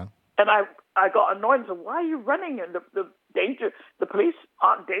 And I got annoyed and said, "Why are you running?" And the police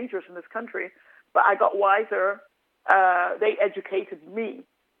aren't dangerous in this country. But I got wiser. They educated me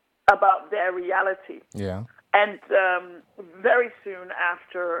about their reality. And very soon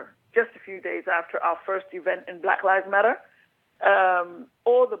after, just a few days after our first event in Black Lives Matter,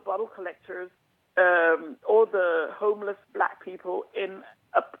 all the bottle collectors, all the homeless black people in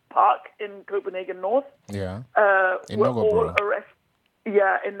a park in Copenhagen North were all arrested.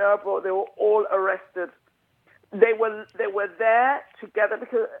 In Nørrebro, they were all arrested. They were there together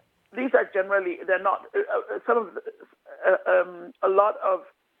because these are generally, they're not, a lot of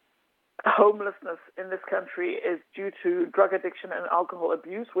homelessness in this country is due to drug addiction and alcohol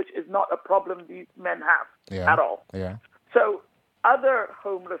abuse, which is not a problem these men have at all. So other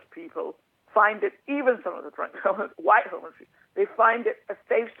homeless people find it, even some of the white homeless people, they find it a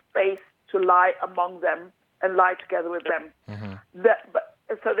safe space to lie among them and lie together with them.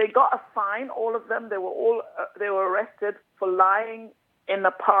 So they got a fine, all of them. They were arrested for lying in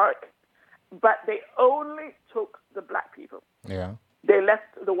a park, but they only took the black people. They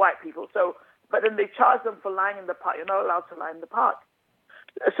left the white people. But then they charged them for lying in the park. You're not allowed to lie in the park.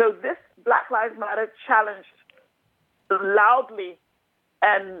 So this Black Lives Matter challenged loudly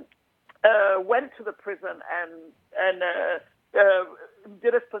and went to the prison and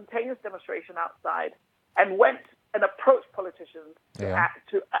did a spontaneous demonstration outside and went and approached politicians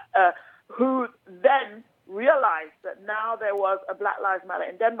who then realized that now there was a Black Lives Matter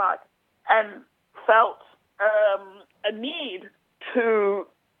in Denmark and felt a need to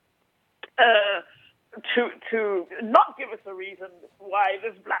not give us a reason why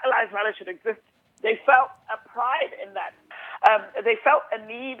this Black Lives Matter should exist. They felt a pride in that. They felt a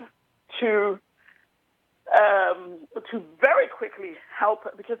need to very quickly help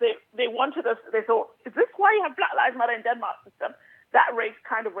because they wanted us. They thought, is this why you have Black Lives Matter in Denmark? That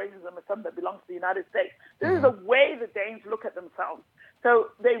kind of racism is something that belongs to the United States. This is the way the Danes look at themselves.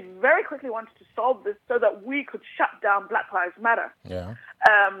 So they very quickly wanted to solve this so that we could shut down Black Lives Matter. Yeah.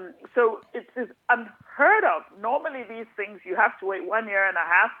 So it is unheard of. Normally these things, you have to wait 1.5 years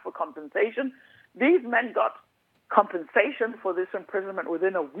for compensation. These men got compensation for this imprisonment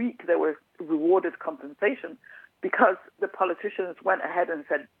within a week. They were rewarded compensation because the politicians went ahead and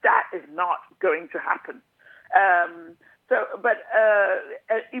said, that is not going to happen. But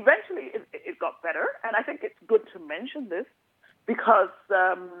eventually it got better. And I think it's good to mention this because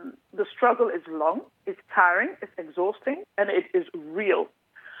the struggle is long, it's tiring, it's exhausting, and it is real.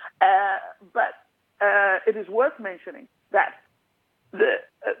 But it is worth mentioning that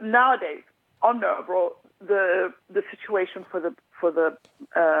nowadays, on Nørrebro, the situation for the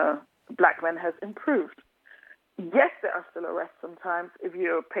black men has improved. Yes, there are still arrests sometimes if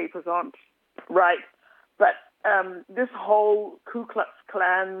your papers aren't right, but this whole Ku Klux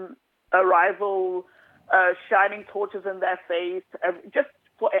Klan arrival, shining torches in their face, just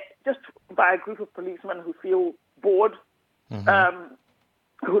by a group of policemen who feel bored,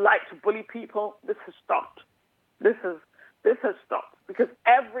 who like to bully people, this has stopped. This has stopped because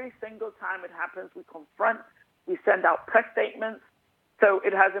every single time it happens, we confront, we send out press statements. So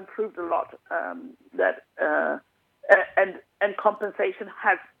it has improved a lot. And compensation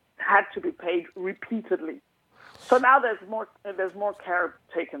has had to be paid repeatedly. So now there's more care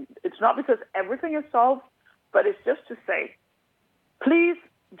taken. It's not because everything is solved, but it's just to say, please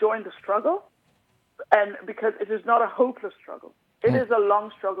join the struggle, and because it is not a hopeless struggle. It is a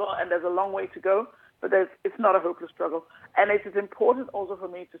long struggle, and there's a long way to go, but it's not a hopeless struggle. And it is important also for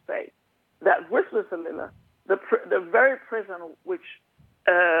me to say that with Lysalilla, the very prison which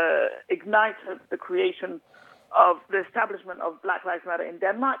ignited the creation of the establishment of Black Lives Matter in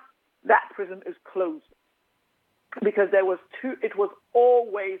Denmark, that prison is closed. Because it was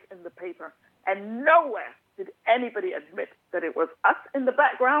always in the paper. And nowhere did anybody admit that it was us in the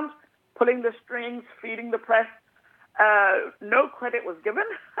background, pulling the strings, feeding the press. No credit was given.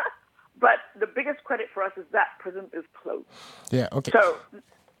 But the biggest credit for us is that prison is closed. Yeah, okay.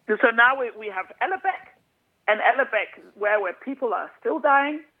 So now we have Ellebæk, and Ellebæk where people are still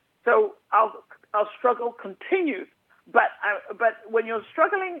dying. So our struggle continues. But when you're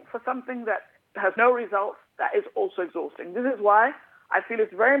struggling for something that has no results, that is also exhausting. This is why I feel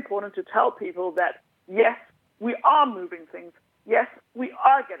it's very important to tell people that, yes, we are moving things. Yes, we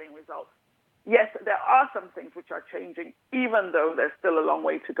are getting results. Yes, there are some things which are changing, even though there's still a long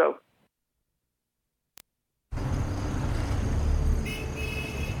way to go.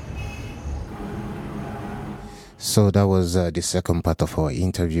 So that was the second part of our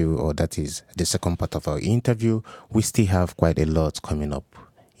interview, or that is the second part of our interview. We still have quite a lot coming up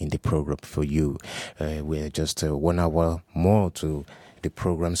in the program for you. We're just 1 hour more to the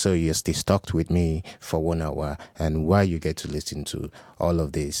program, so you're still stuck with me for 1 hour, and while you get to listen to all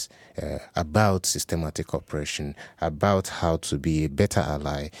of this about systematic oppression, about how to be a better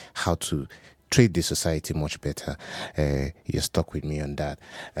ally, how to treat the society much better. You're stuck with me on that.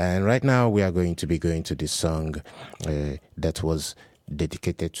 And right now we are going to be going to this song that was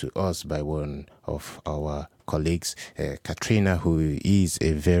dedicated to us by one of our colleagues, Katrina, who is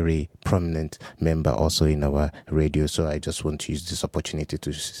a very prominent member also in our radio. So I just want to use this opportunity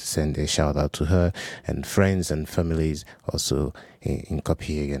to send a shout out to her and friends and families also in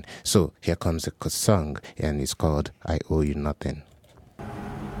Copenhagen. So here comes a song, and it's called I Owe You Nothing.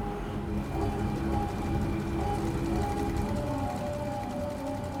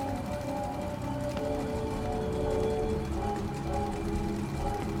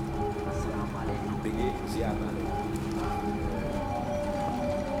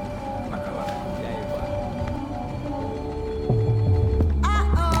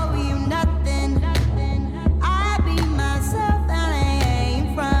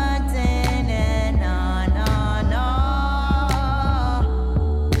 No, no, no.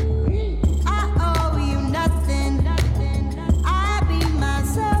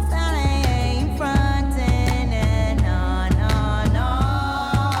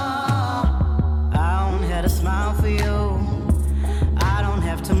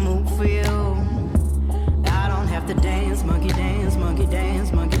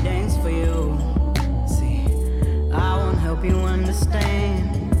 help you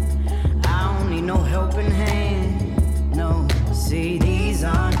understand. I don't need no helping hand. No, see, these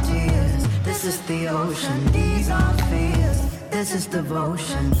aren't tears. This is the ocean. These aren't fears. This is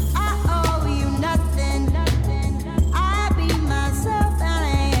devotion. I owe you nothing. I be myself and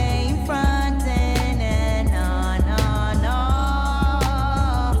I ain't frontin'. And no, no, no.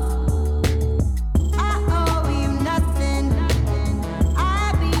 I owe you nothing.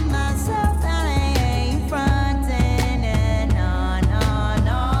 I be myself and I ain't frontin'. And no, no,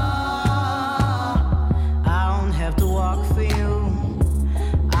 no. I don't have to walk for you.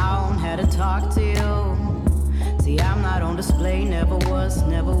 I don't have to talk to you. See, I'm not on display, never was,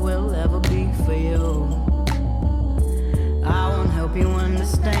 never will, ever be for you. I won't help you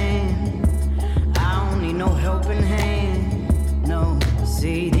understand. I don't need no helping hand. No,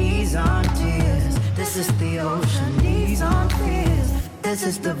 see, these aren't tears. This is the ocean. These aren't fears. This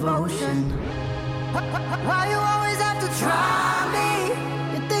is devotion. Why you always have to try me?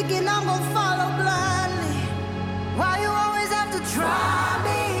 You're thinking I'm gonna follow blindly. Why you always have to try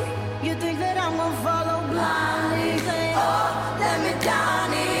me? You think that I'm gonna follow blindly. Say, oh, let me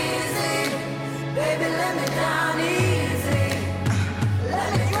down easy. Baby, let me down easy. Let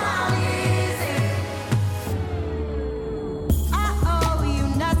me down easy. I owe you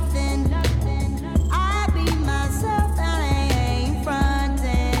nothing. I be myself and I ain't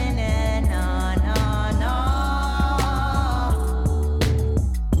frontin'. And no, no, no.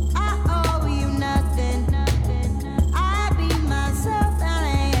 I owe you nothing. I be myself and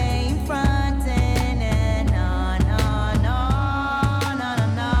I ain't frontin'. And no, no, no, no,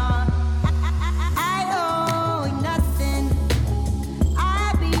 no. I owe you nothing.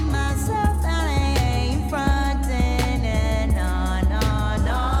 I be myself and I ain't frontin'. And no, no,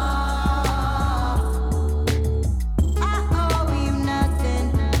 no. I owe you nothing.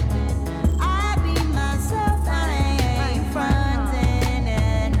 I be myself and I ain't frontin'.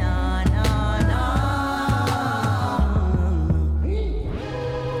 And no, no, no.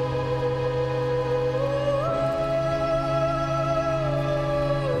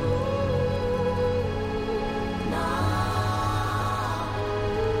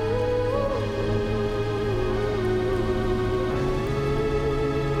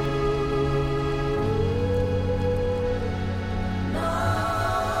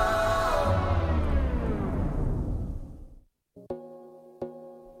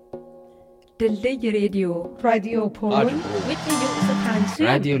 دلدي راديو بول ويتيو سبحان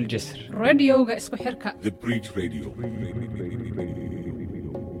راديو الجسر راديو اسكو حركة The Bridge Radio.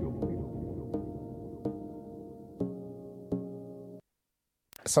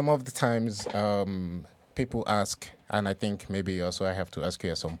 Some of the times people ask, and I think maybe also I have to ask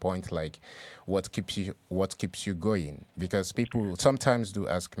you at some point, like, what keeps you going? Because people sometimes do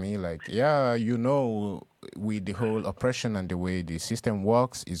ask me, like, yeah, with the whole oppression and the way the system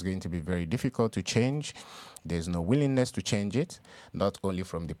works, it's going to be very difficult to change. There's no willingness to change it, not only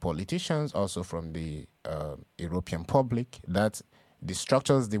from the politicians, also from the European public, that the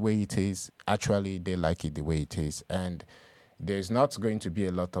structures the way it is, actually they like it the way it is. And there's not going to be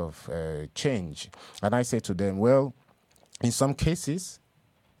a lot of change. And I say to them, well, in some cases,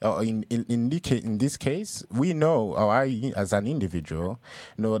 in this case, we know, or I, as an individual,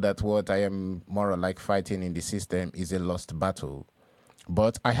 know that what I am more or like fighting in the system is a lost battle.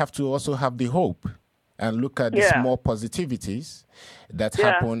 But I have to also have the hope and look at the small positivities that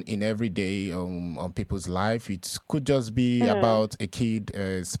happen in every day on people's life. It could just be about a kid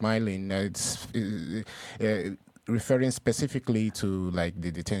smiling. Referring specifically to like the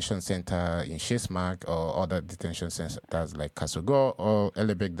detention center in Shismark or other detention centers like Kasogo or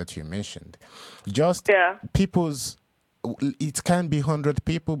Elebek that you mentioned. Just people's, it can be 100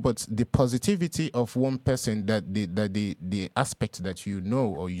 people, but the positivity of one person, that the aspect that you know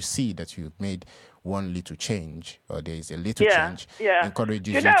or you see that you've made one little change or there is a little change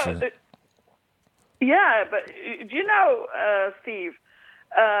encourages you to... but do you know, Steve,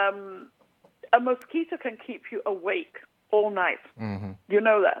 a mosquito can keep you awake all night. Mm-hmm. You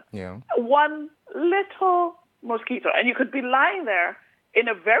know that? Yeah. One little mosquito, and you could be lying there in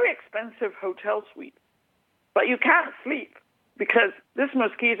a very expensive hotel suite, but you can't sleep because this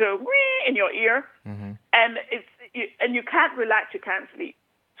mosquito in your ear, and you can't relax, you can't sleep.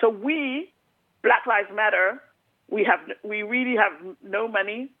 So we, Black Lives Matter, we really have no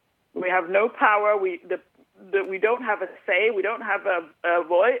money, we have no power, we don't have a say, we don't have a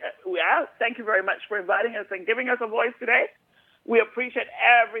voice. Thank you very much for inviting us and giving us a voice today. We appreciate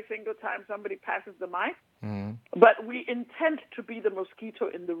every single time somebody passes the mic, but we intend to be the mosquito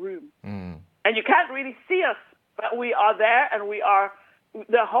in the room. And you can't really see us, but we are there, and we are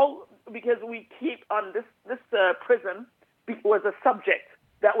the whole, because we keep on this prison was a subject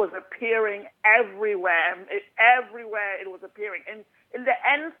that was appearing everywhere. Everywhere it was appearing. And in the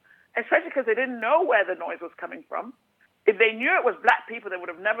end, especially because they didn't know where the noise was coming from, if they knew it was black people, they would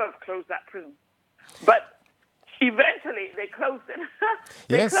have never closed that prison. But eventually, they closed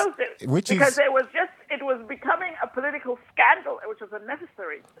it. Closed it because it was becoming a political scandal, which was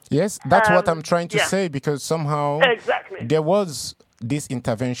unnecessary. Yes, that's what I'm trying to say, because somehow there was this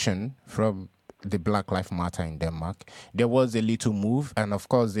intervention from the Black Lives Matter in Denmark. There was a little move, and of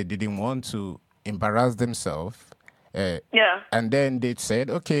course, they didn't want to embarrass themselves. And then they said,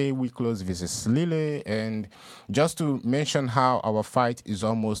 okay, we close Visit Lille. And just to mention how our fight is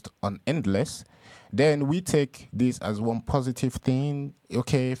almost endless, then we take this as one positive thing.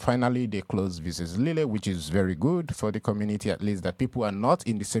 Okay, finally they close Visit Lille, which is very good for the community, at least that people are not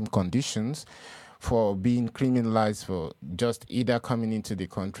in the same conditions for being criminalized for just either coming into the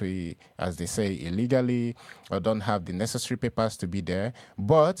country, as they say, illegally, or don't have the necessary papers to be there.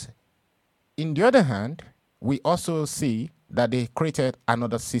 But in the other hand, we also see that they created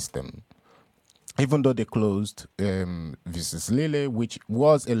another system. Even though they closed Visit Lille, which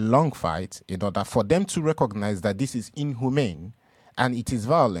was a long fight, in order for them to recognize that this is inhumane and it is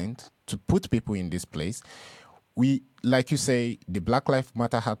violent to put people in this place, we, like you say, the Black Lives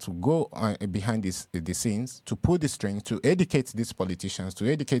Matter had to go behind the scenes to pull the strings, to educate these politicians,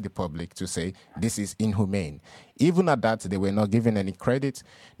 to educate the public, to say this is inhumane. Even at that, they were not given any credit.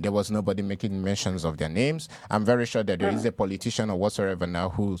 There was nobody making mentions of their names. I'm very sure that there is a politician or whatsoever now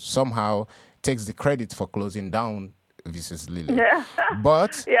who somehow takes the credit for closing down Visit Lille. Yeah.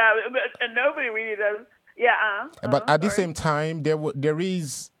 But and nobody really does. Yeah. But at the same time,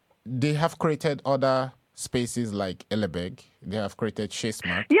 they have created other spaces like Ellebeg. They have created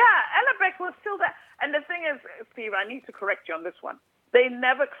Chasmark. Yeah, Ellebeg was still there. And the thing is, Steve, I need to correct you on this one. They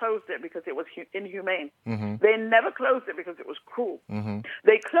never closed it because it was inhumane. Mm-hmm. They never closed it because it was cruel. Mm-hmm.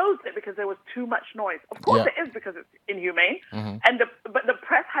 They closed it because there was too much noise. Of course it is because it's inhumane. Mm-hmm. But the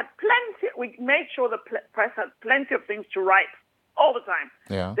press had plenty. We made sure the press had plenty of things to write all the time.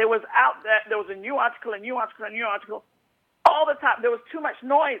 Yeah. There was out there. There was a new article all the time. There was too much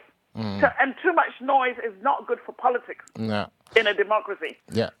noise. Mm. And too much noise is not good for politics in a democracy.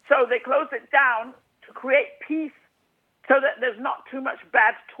 Yeah. So they closed it down to create peace, so that there's not too much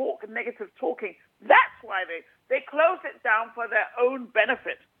bad talk and negative talking. That's why they closed it down for their own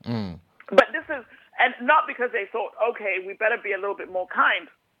benefit. Mm. But this is, and not because they thought, okay, we better be a little bit more kind.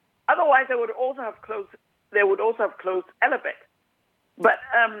 Otherwise, they would also have closed Ellebeg. But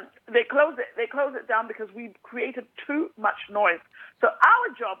they closed it down because we created too much noise. So our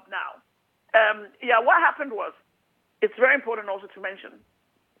job now, what happened was, it's very important also to mention,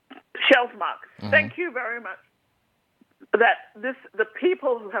 Sjælsmark. Mm-hmm. Thank you very much. That the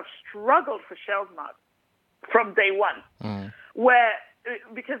people who have struggled for Sjælsmark from day one,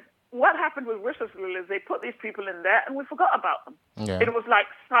 because what happened with Visit Lille is they put these people in there and we forgot about them. Yeah. It was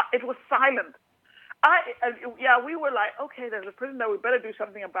silent. We were like, okay, there's a prison there, we better do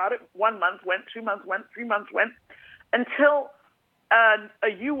something about it. 1 month went, 2 months went, 3 months went, until a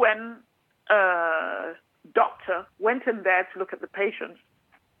UN doctor went in there to look at a patient,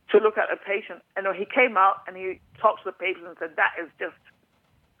 and he came out and he talked to the patients and said, that is just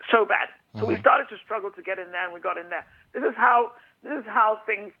so bad. So we started to struggle to get in there, and we got in there. This is how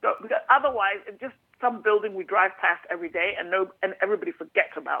things go. Because otherwise, it's just some building we drive past every day, and everybody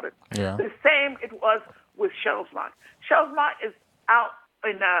forgets about it. Yeah. The same it was with Sjælsmark. Sjælsmark is out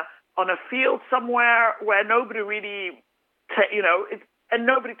on a field somewhere where nobody really, and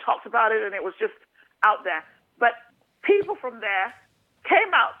nobody talks about it, and it was just out there. But people from there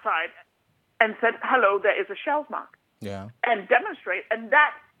came outside and said, hello, there is a Sjælsmark. Yeah. And demonstrate. And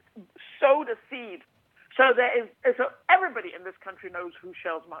that sowed a seed. So so everybody in this country knows who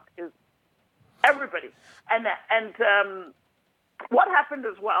Sjælsmark is. Everybody. And what happened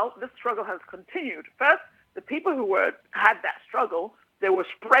as well, this struggle has continued. First, the people who had that struggle, they were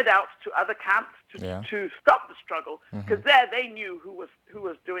spread out to other camps to stop the struggle, because there they knew who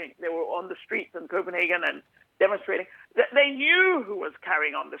was doing. They were on the streets in Copenhagen and demonstrating. They knew who was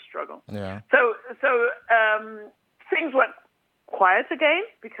carrying on the struggle. Yeah. So things went quiet again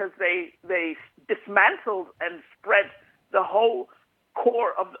because they dismantled and spread the whole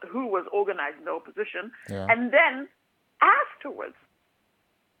core of who was organizing the opposition. Yeah. And then afterwards,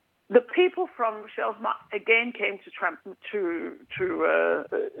 the people from Sjælsmark again came to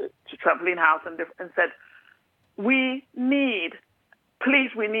Trampoline House and said, we need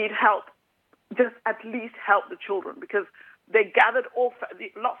help. Just at least help the children, because they gathered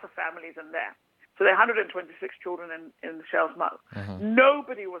lots of families in there. So there are 126 children in Sjælsmark. Mm-hmm.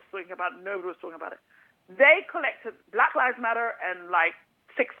 Nobody was talking about it. they collected Black Lives Matter and like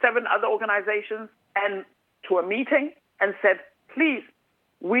 6, 7 other organizations and to a meeting and said, please,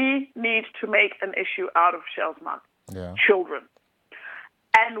 we need to make an issue out of Shellsmark children.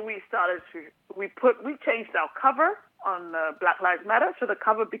 And we changed our cover on Black Lives Matter, so the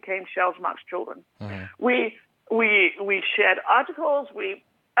cover became Shellsmark's children. Mm-hmm. We shared articles.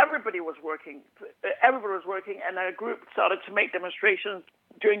 Everybody was working, and a group started to make demonstrations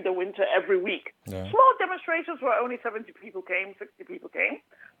during the winter every week. Yeah. Small demonstrations where only 70 people came, 60 people came,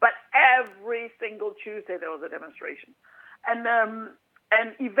 but every single Tuesday there was a demonstration. And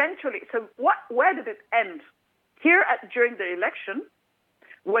eventually, so where did it end? Here during the election,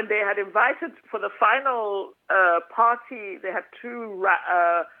 when they had invited for the final party, they had 2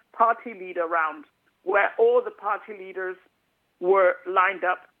 party leader rounds where all the party leaders were lined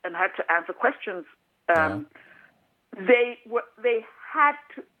up and had to answer questions. They had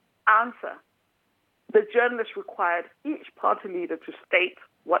to answer. The journalists required each party leader to state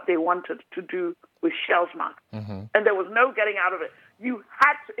what they wanted to do with Shellsmark. Mm-hmm. And there was no getting out of it. You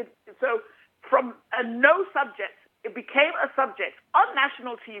had to. So from a no subject, it became a subject on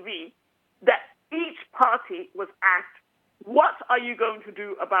national TV that each party was asked, what are you going to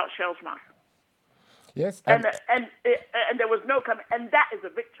do about Shellsmark? Yes, and there was no coming, and that is a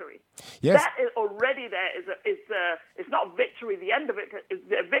victory. Yes, that is already there. It's not victory. The end of it,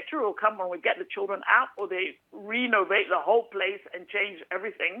 the victory will come when we get the children out, or they renovate the whole place and change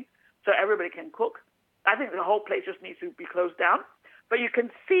everything so everybody can cook. I think the whole place just needs to be closed down. But you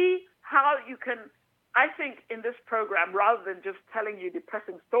can see how you can. I think in this program, rather than just telling you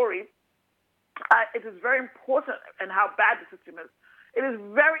depressing stories, it is very important, and how bad the system is. It is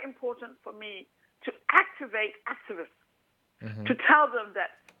very important for me to activate activists, to tell them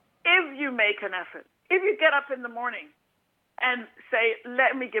that if you make an effort, if you get up in the morning and say,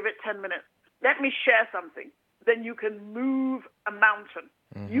 let me give it 10 minutes, let me share something, then you can move a mountain.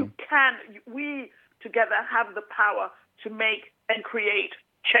 We together have the power to make and create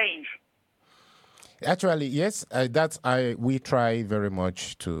change. Actually, yes, we try very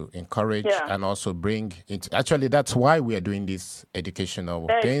much to encourage and also bring into. Actually, that's why we are doing these educational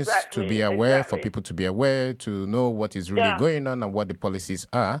things, to be aware, for people to be aware, to know what is really going on and what the policies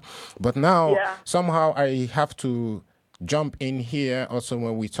are. But now, somehow, I have to jump in here also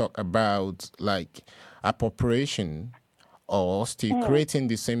when we talk about like appropriation or still creating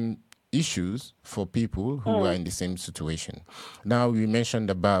the same issues for people who are in the same situation. Now, we mentioned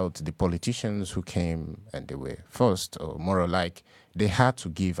about the politicians who came and they were forced, or more like they had to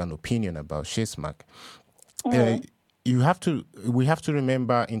give an opinion about Shellsmark. We have to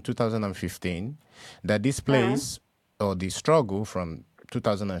remember in 2015 that this place or the struggle from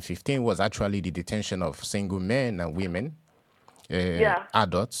 2015 was actually the detention of single men and women,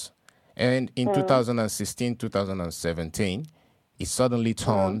 adults, and in 2016, 2017. It suddenly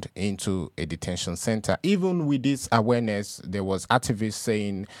turned into a detention center. Even with this awareness, there was activists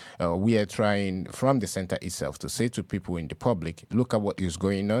saying we are trying from the center itself to say to people in the public, look at what is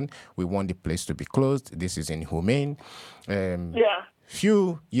going on. We want the place to be closed. This is inhumane.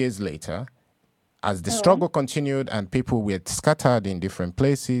 Few years later, as the struggle continued and people were scattered in different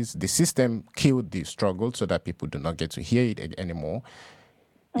places, the system killed the struggle so that people do not get to hear it anymore.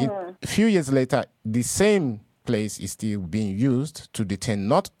 A few years later, the same place is still being used to detain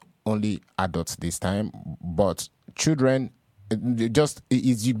not only adults this time, but children. Just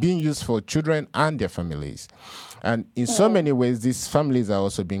is being used for children and their families. And in so many ways, these families are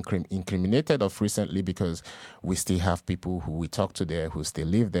also being incriminated of recently, because we still have people who we talk to there who still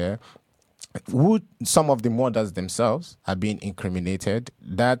live there. Some of the mothers themselves are being incriminated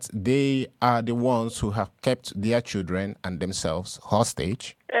that they are the ones who have kept their children and themselves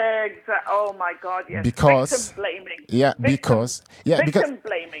hostage. Exactly. Oh my God! Yes. Because victim blaming. Victim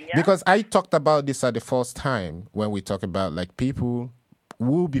blaming. Yeah. Because I talked about this at the first time when we talk about like people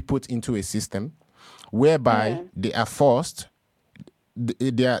will be put into a system whereby they are forced.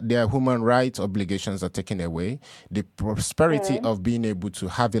 Their human rights obligations are taken away. The prosperity of being able to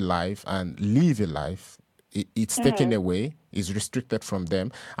have a life and live a life, it's taken away, is restricted from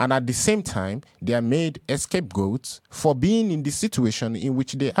them. And at the same time, they are made scapegoats for being in the situation in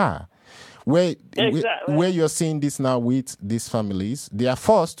which they are. Where you're seeing this now with these families, they are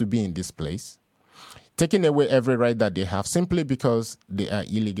forced to be in this place, taking away every right that they have simply because they are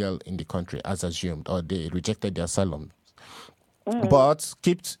illegal in the country as assumed, or they rejected their asylum. But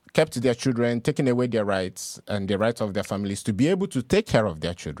kept their children, taking away their rights and the rights of their families to be able to take care of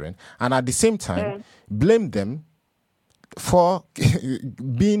their children, and at the same time blame them for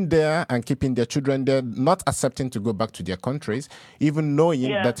being there and keeping their children there, not accepting to go back to their countries, even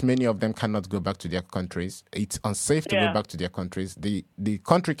knowing that many of them cannot go back to their countries. It's unsafe to go back to their countries.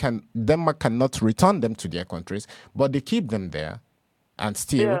 Denmark cannot return them to their countries, but they keep them there and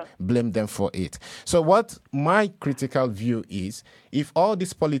still blame them for it. So what my critical view is, if all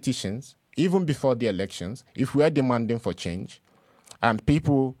these politicians, even before the elections, if we are demanding for change, and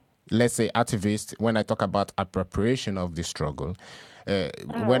people, let's say activists, when I talk about appropriation of the struggle,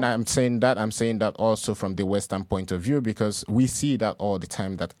 when I'm saying that also from the Western point of view, because we see that all the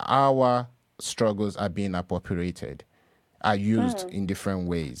time, that our struggles are being appropriated, are used in different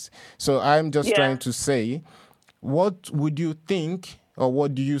ways. So I'm just trying to say, what would you think, or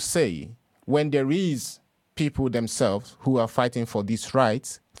what do you say when there is people themselves who are fighting for these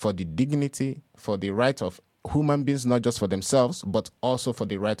rights, for the dignity, for the right of human beings, not just for themselves, but also for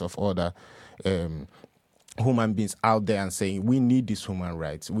the right of other human beings out there, and saying, we need these human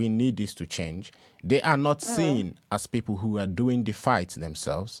rights, we need this to change. They are not seen as people who are doing the fight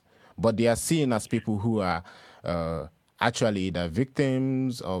themselves, but they are seen as people who are actually either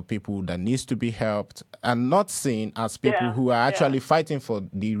victims or people that needs to be helped, and not seen as people who are actually fighting for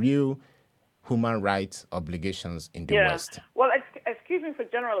the real human rights obligations in the West. Well, excuse me for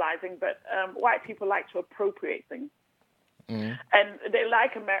generalizing, but white people like to appropriate things. And they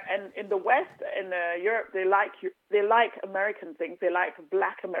like and in the West, in Europe, they like American things. They like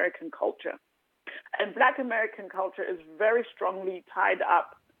Black American culture, and Black American culture is very strongly tied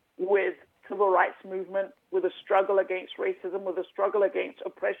up with civil rights movement, with a struggle against racism, with a struggle against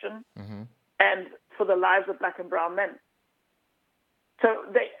oppression, and for the lives of Black and brown men. So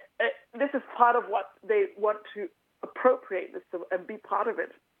this is part of what they want to appropriate this and be part of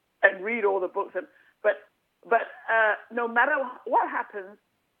it and read all the books. But no matter what happens,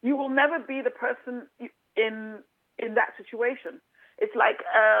 you will never be the person in that situation. It's like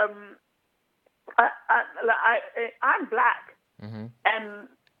I'm Black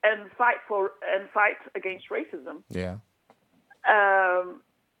and fight against racism. Yeah.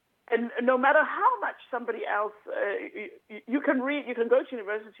 And no matter how much somebody else, you can go to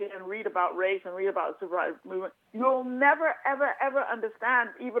university and read about race and read about the civil rights movement. You'll never, ever, ever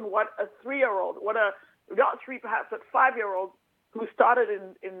understand even what a 3-year-old, not 3, perhaps a 5-year-old who started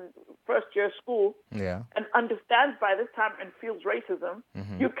in first year school and understands by this time and feels racism.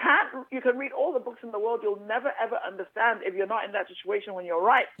 You can read all the books in the world. You'll never, ever understand if you're not in that situation when you're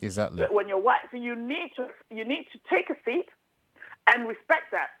right. Exactly. When you're white. So you need to take a seat and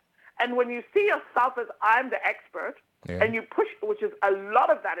respect that. And when you see yourself as I'm the expert, and you push, which is a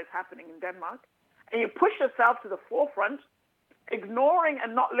lot of that is happening in Denmark, and you push yourself to the forefront, ignoring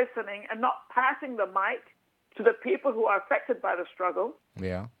and not listening and not passing the mic to the people who are affected by the struggle,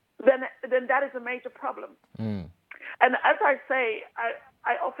 then that is a major problem. And as I say,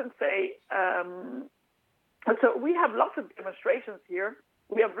 I often say, so we have lots of demonstrations here.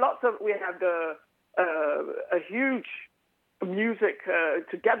 We have a huge music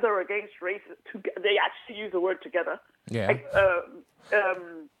together against racism. They actually use the word together.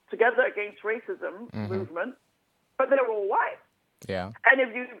 Together against racism movement, but they're all white. Yeah. And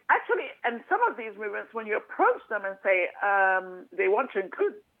if you and some of these movements, when you approach them and say they want to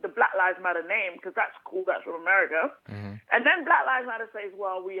include the Black Lives Matter name because that's cool, that's from America, and then Black Lives Matter says,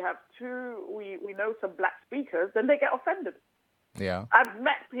 well, we know some Black speakers, then they get offended. Yeah. I've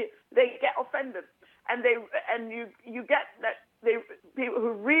met people, they get offended. And you get that people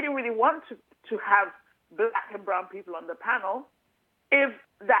who really, really want to have Black and brown people on the panel, if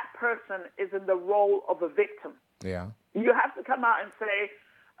that person is in the role of a victim. Yeah. You have to come out and say,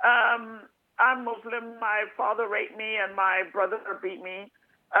 I'm Muslim, my father raped me and my brother beat me,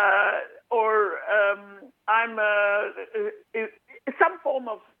 or I'm some form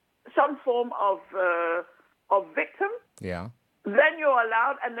of victim. Yeah. Then you're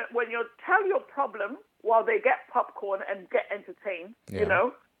allowed, and when you tell your problem while they get popcorn and get entertained,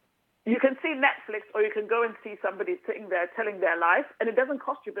 you can see Netflix or you can go and see somebody sitting there telling their life, and it doesn't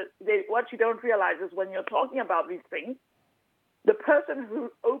cost you. But what you don't realize is when you're talking about these things, the person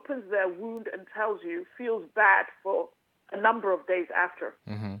who opens their wound and tells you feels bad for a number of days after.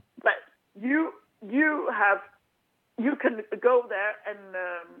 But you can go there and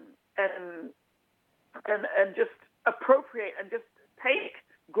just appropriate and just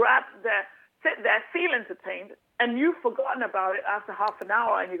sit there, feel entertained, and you've forgotten about it after half an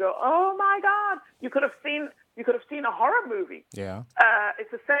hour, and you go, oh my God, you could have seen a horror movie. Yeah.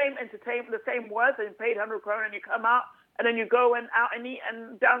 It's the same entertainment, the same words, and you paid 100 kroner, and you come out, and then you go out and eat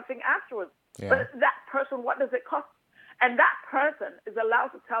and dancing afterwards. Yeah. But that person, what does it cost? And that person is allowed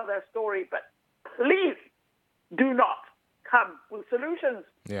to tell their story, but please do not come with solutions.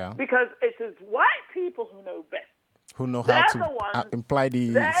 Yeah. Because it is white people who know best. Who know how to imply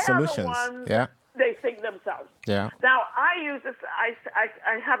the solutions. Are the ones yeah. They think themselves. Yeah. Now, I use this,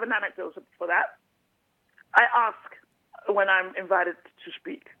 I have an anecdote for that. I ask when I'm invited to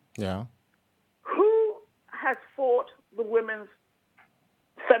speak. Yeah. Who has fought the women's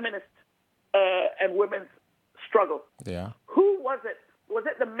feminist and women's struggle? Yeah. Who was it? Was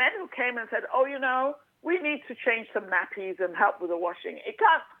it the men who came and said, "Oh, we need to change some nappies and help with the washing"?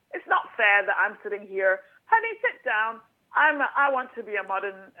 It's not fair that I'm sitting here. Honey, sit down. I want to be a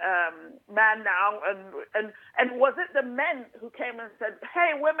modern man now. And was it the men who came and said,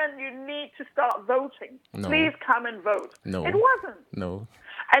 "Hey, women, you need to start voting. No. Please come and vote"? No. It wasn't. No.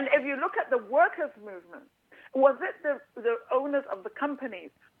 And if you look at the workers' movement, was it the owners of the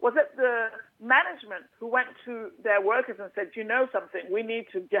companies? Was it the management who went to their workers and said, "You know something? We need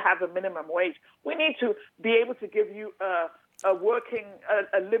to have a minimum wage. We need to be able to give you a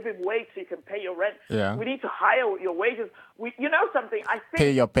living wage so you can pay your rent. Yeah. We need to hire your wages. Something? I think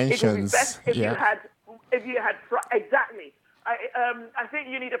pay your pensions. It would be best if yeah. you had exactly. I think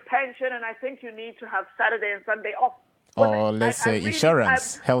you need a pension, and I think you need to have Saturday and Sunday off. Or let's say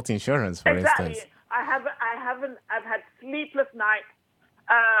insurance, health insurance, for exactly. instance. I've had sleepless nights.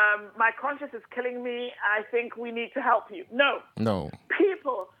 My conscience is killing me. I think we need to help you. No.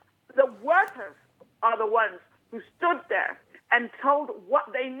 People, the workers are the ones who stood there and told what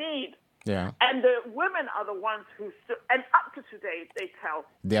they need. Yeah. And the women are the ones who stood, and up to today, they tell.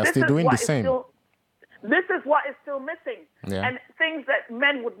 They are still doing the same. This is what is still missing. Yeah. And things that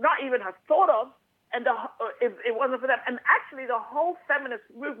men would not even have thought of, and if it wasn't for them. And actually, the whole feminist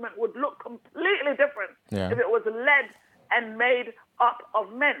movement would look completely different if it was led and made up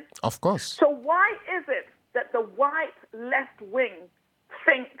of men. Of course. So why is it that the white left wing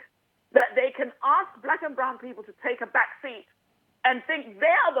think that they can ask black and brown people to take a back seat and think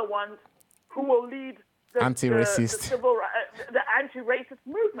they are the ones who will lead the anti-racist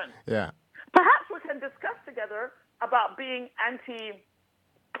movement? Yeah. Perhaps we can discuss together about being anti-fascist.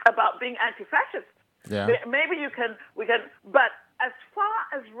 Yeah. Maybe we can. But as far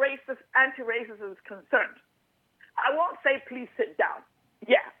as anti-racism is concerned, I won't say please sit down.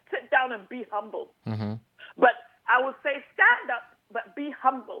 Yeah, sit down and be humble. Mm-hmm. But I will say stand up, but be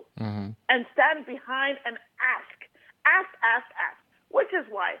humble. Mm-hmm. And stand behind and ask. Which is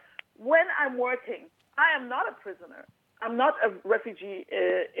why when I'm working, I am not a prisoner. I'm not a refugee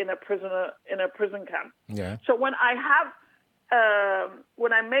in a prison camp. Yeah. So when I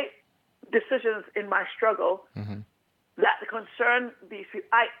make decisions in my struggle that concern these people,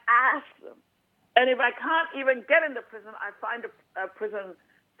 I ask them. And if I can't even get in the prison, I find a prison,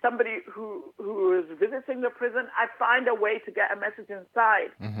 somebody who is visiting the prison, I find a way to get a message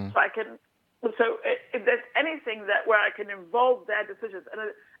inside. Mm-hmm. So if there's anything where I can involve their decisions,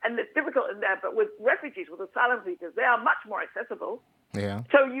 and it's difficult in there, but with refugees, with asylum seekers, they are much more accessible. Yeah.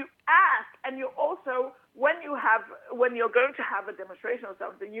 So you ask, and you also, when you're going to have a demonstration or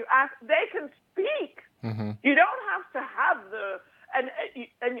something, you ask, they can speak. Mm-hmm. You don't have to have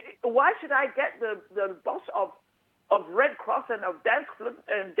and why should I get the boss of Red Cross and of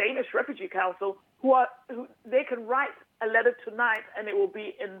Danish Refugee Council who they can write a letter tonight and it will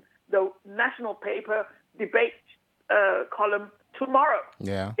be in the national paper debate column tomorrow.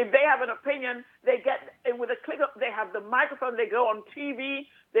 Yeah. If they have an opinion, they get with a click. They have the microphone. They go on TV.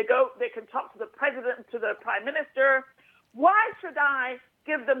 They can talk to the president, to the prime minister. Why should I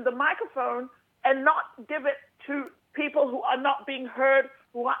give them the microphone and not give it to people who are not being heard,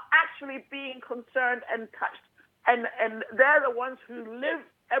 who are actually being concerned and touched? And they're the ones who live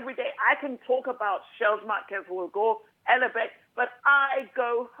every day. I can talk about Sjælsmark, Kærshovedgård, Ellebæk, but I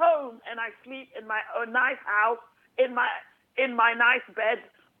go home and I sleep in my nice house, in my nice bed.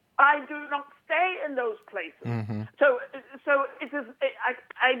 I do not stay in those places. Mm-hmm. So it is.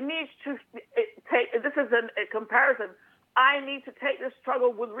 I need to take. This is a comparison. I need to take this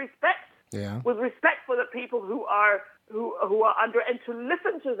struggle with respect. Yeah. With respect for the people who are under, and to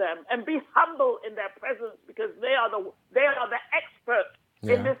listen to them and be humble in their presence, because they are the experts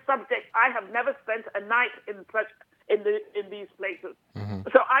in this subject. I have never spent a night in these places. Mm-hmm.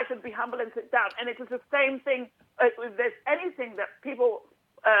 So I should be humble and sit down. And it is the same thing. If there's anything that people,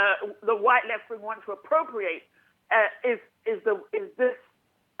 the white left wing, want to appropriate, is the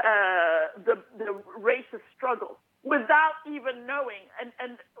racist struggle without even knowing.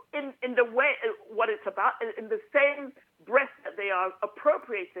 And in the way what it's about, in the same breath that they are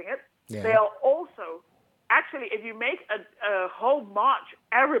appropriating it, they are also. Actually, if you make a whole march,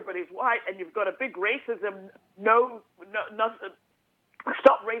 everybody's white, and you've got a big racism,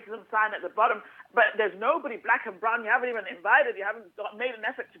 stop racism sign at the bottom, but there's nobody black and brown. You haven't even invited. You haven't made an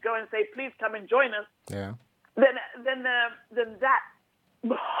effort to go and say, please come and join us. Yeah. Then that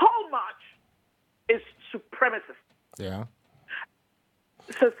whole march is supremacist. Yeah.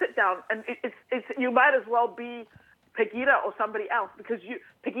 So sit down, and it's you might as well be Pegida or somebody else, because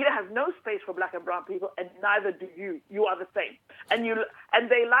Pegida has no space for black and brown people, and neither do you. You are the same, and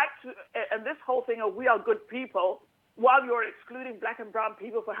they like to, and this whole thing of we are good people, while you're excluding black and brown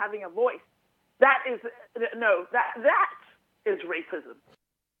people for having a voice, that is racism.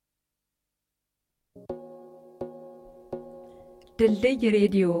 دلي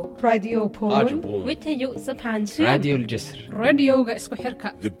راديو بول ويتيو سبانسي راديو الجسر راديو اسكو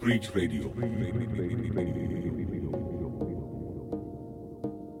حركة The Breach Radio.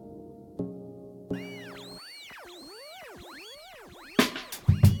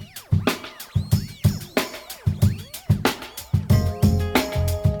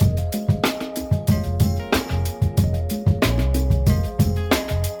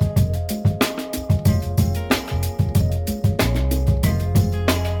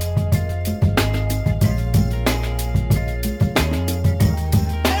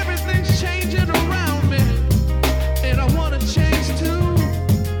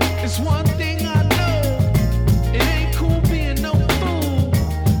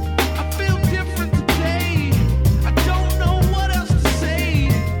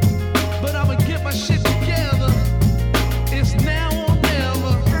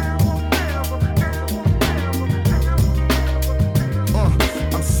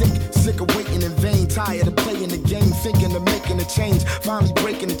 Finally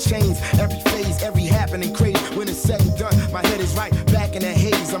breaking the chains, every phase, every happening crazy. When it's said and done, my head is right back in the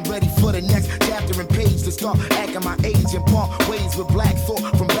haze. I'm ready for the next chapter and page to start acting my age and part ways with black thought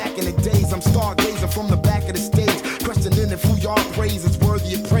from back in the days. I'm stargazing from the back of the stage, questioning if who y'all praise is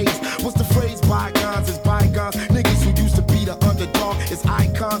worthy of praise. What's the phrase? Bygones is bygones. Niggas who used to be the underdog is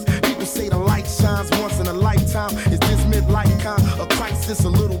icons. People say the light shines once in a lifetime. Is this midlife kind of crisis a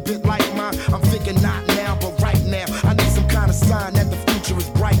little bit like mine? I'm thinking not now, but right now. I need some kind of sign that the future is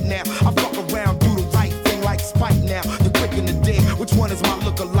bright now. I fuck around, do the right thing like Spike now. The quick and the dead, which one is my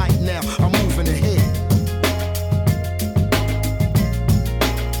look-alike now? I'm moving ahead.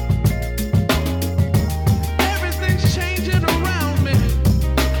 Everything's changing around me,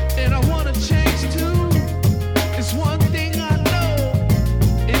 and I wanna change too. It's one thing I know,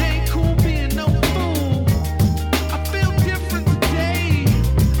 it ain't cool being no fool. I feel different today,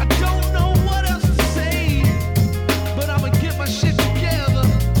 I don't know what else to say, but I'ma get my shit together.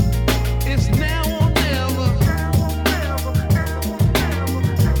 It's now or never.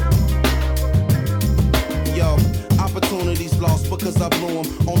 Yo, opportunities lost because I blew them.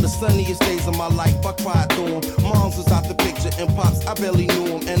 On the sunniest days of my life, I cried through them. Moms was out the picture and pops, I barely knew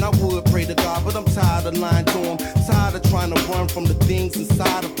him. And I would pray to God, but I'm tired of lying to him. Tired of trying to run from the things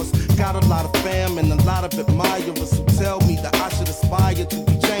inside of us. Got a lot of fam and a lot of admirers who tell me that I should aspire to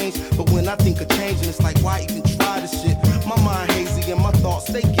be changed. But when I think of changing, it's like, why even try this shit? My mind hazy and my thoughts,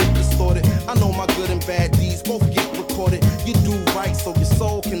 they get distorted. I know my good and bad deeds both get recorded. You do right so your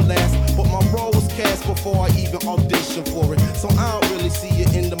soul can last, but my role was cast before I even auditioned for it. So I don't really see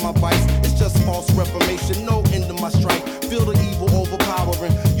it into my vice. It's just false reformation, no end to my strife. Feel the evil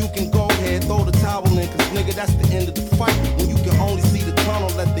overpowering. You can go ahead, throw the towel in, cause nigga, that's the end of the fight. When you can only see the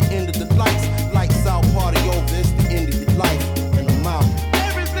tunnel at the end of the lights. Lights out, party over, it's the end of your life. And I'm out.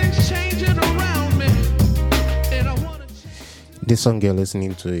 Everything's changing around me, and I wanna change. The song you're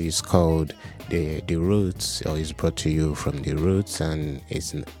listening to is called The Roots, or is brought to you from The Roots, and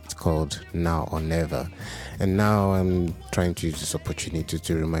it's called Now or Never. And now I'm trying to use this opportunity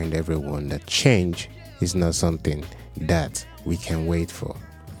to remind everyone that change is not something that we can wait for.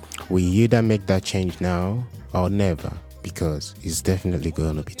 We either make that change now or never, because it's definitely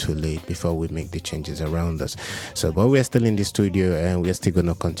going to be too late before we make the changes around us. So, but we're still in the studio, and we're still going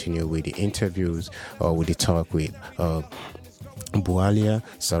to continue with the interviews or with the talk with Bwalya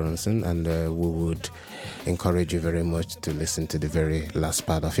Sørensen, and we would encourage you very much to listen to the very last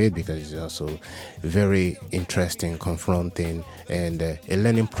part of it, because it's also very interesting, confronting, and a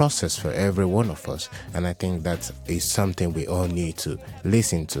learning process for every one of us. And I think that is something we all need to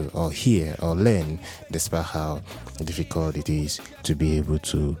listen to or hear or learn, despite how difficult it is to be able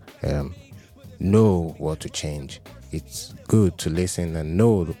to know what to change. It's good to listen and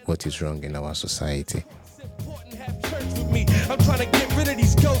know what is wrong in our society. I'm trying to get rid of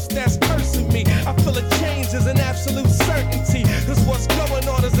these ghosts that's cursing me. I feel a change is an absolute certainty, cause what's going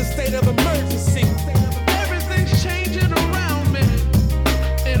on is a state of emergency. Everything's changing around me,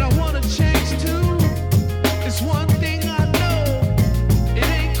 and I wanna change too. It's one thing I know,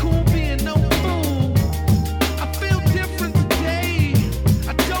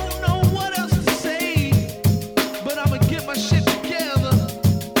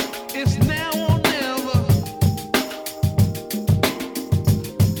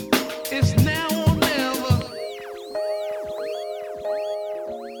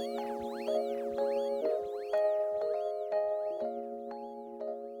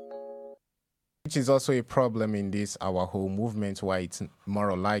 Which is also a problem in this, our whole movement, why it's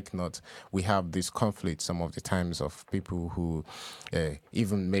more or like not, we have this conflict some of the times of people who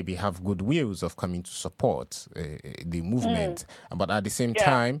even maybe have good wills of coming to support the movement. But at the same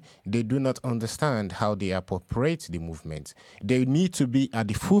time, they do not understand how they appropriate the movement. They need to be at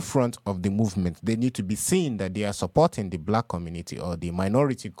the forefront of the movement. They need to be seen that they are supporting the black community or the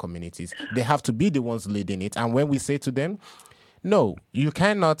minority communities. They have to be the ones leading it. And when we say to them, no, you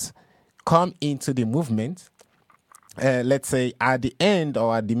cannot come into the movement, let's say at the end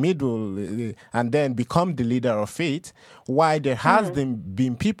or at the middle, and then become the leader of it, while there has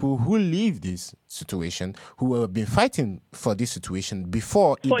been people who leave this situation, who have been fighting for this situation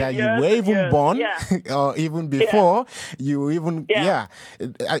before either you were even born or even before you even,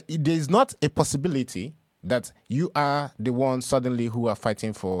 there's not a possibility that you are the ones suddenly who are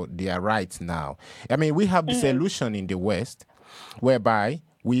fighting for their rights now. I mean, we have this illusion in the West whereby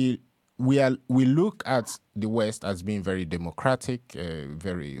we look at the West as being very democratic,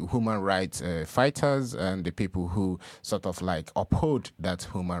 very human rights fighters, and the people who sort of like uphold that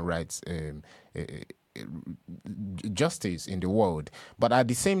human rights justice in the world. But at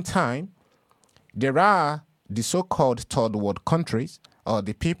the same time, there are the so-called third world countries, or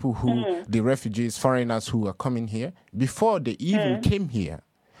the people who, the refugees, foreigners who are coming here, before they even came here.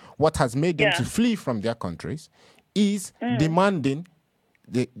 What has made them to flee from their countries is demanding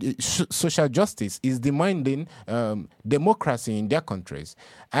the social justice, is demanding democracy in their countries.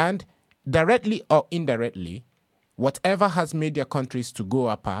 And directly or indirectly, whatever has made their countries to go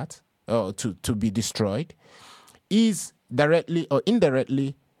apart or to be destroyed is directly or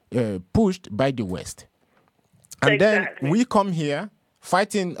indirectly pushed by the West. And then we come here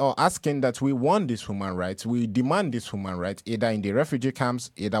fighting or asking that we want these human rights, we demand these human rights, either in the refugee camps,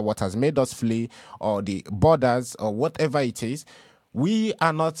 either what has made us flee, or the borders, or whatever it is. We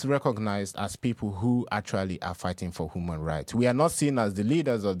are not recognized as people who actually are fighting for human rights. We are not seen as the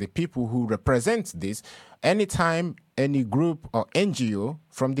leaders of the people who represent this. Anytime any group or NGO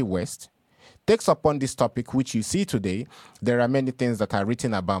from the West takes upon this topic, which you see today, there are many things that are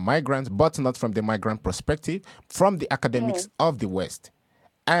written about migrants, but not from the migrant perspective, from the academics of the West.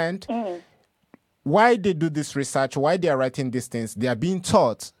 And why they do this research, why they are writing these things, they are being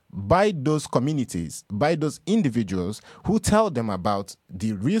taught by those communities, by those individuals who tell them about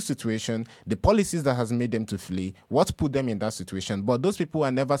the real situation, the policies that has made them to flee, what put them in that situation. But those people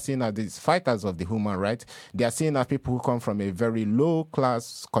are never seen as these fighters of the human rights. They are seen as people who come from a very low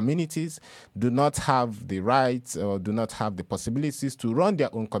class communities, do not have the rights or do not have the possibilities to run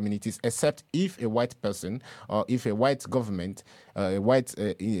their own communities, except if a white person or if a white government, a white,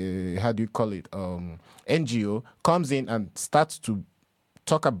 NGO comes in and starts to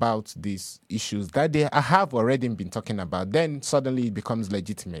talk about these issues that they have already been talking about, then suddenly it becomes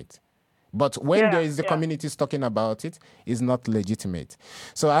legitimate. But when there is the communities talking about it, it's not legitimate.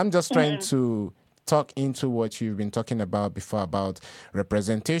 So I'm just trying to talk into what you've been talking about before, about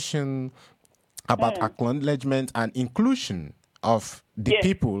representation, about acknowledgement and inclusion of the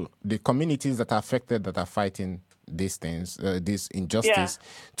people, the communities that are affected, that are fighting these things, this injustice,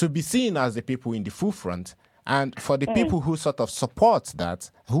 to be seen as the people in the forefront. And for the people who sort of support that,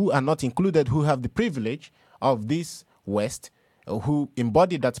 who are not included, who have the privilege of this West, who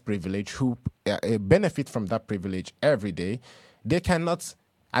embody that privilege, who benefit from that privilege every day, they cannot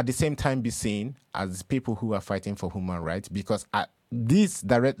at the same time be seen as people who are fighting for human rights, because these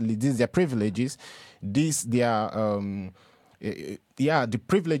their privileges, the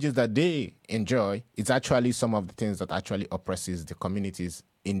privileges that they enjoy is actually some of the things that actually oppresses the communities,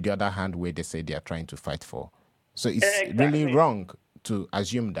 in the other hand, where they say they are trying to fight for. So it's really wrong to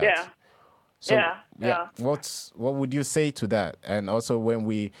assume that. What would you say to that? And also,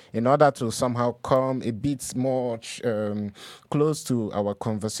 when in order to somehow come a bit more close to our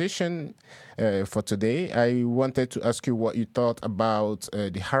conversation for today, I wanted to ask you what you thought about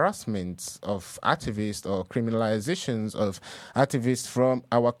the harassment of activists or criminalizations of activists from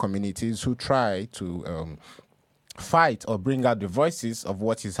our communities who try to fight or bring out the voices of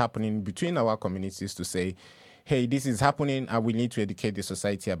what is happening between our communities, to say, hey, this is happening and we need to educate the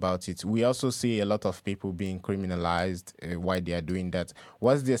society about it. We also see a lot of people being criminalized while they are doing that.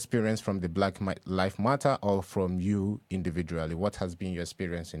 What's the experience from the Black Lives Matter or from you individually? What has been your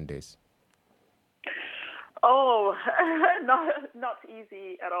experience in this? Oh, not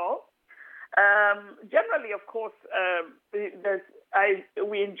easy at all. Generally, of course,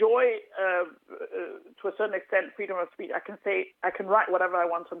 we enjoy to a certain extent freedom of speech. I can write whatever I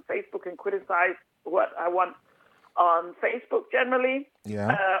want on Facebook and criticize what I want on Facebook generally.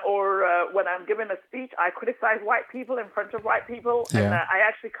 Yeah. Or when I'm giving a speech, I criticize white people in front of white people. Yeah. And I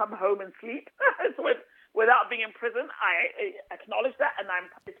actually come home and sleep. Without being in prison, I acknowledge that, and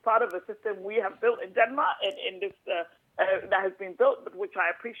it's part of the system we have built in Denmark, in this that has been built, but which I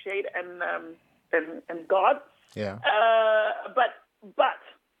appreciate and God. Yeah. But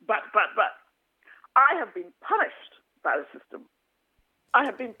I have been punished by the system. I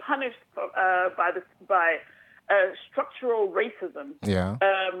have been punished by structural racism. Yeah.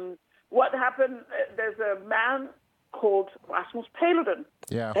 What happened? There's a man called Rasmus Paludan.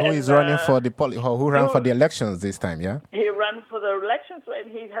 Yeah, who is running for who ran for the elections this time, yeah? He ran for the elections,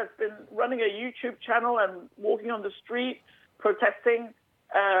 and he has been running a YouTube channel and walking on the street, protesting.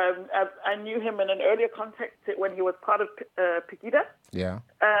 I knew him in an earlier context when he was part of Pegida, yeah,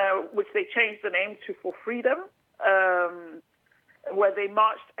 which they changed the name to For Freedom, where they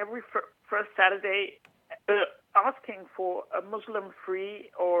marched every first Saturday asking for a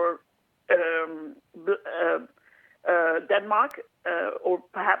Muslim-free or Denmark, or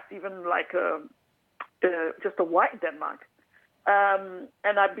perhaps even like just a white Denmark. And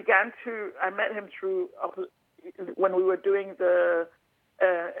I met him through when we were doing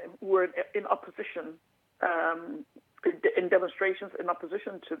we were in opposition, in demonstrations in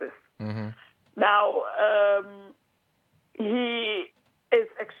opposition to this. Mm-hmm. Now, he is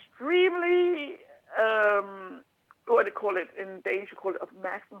extremely, what do you call it? In Danish, you call it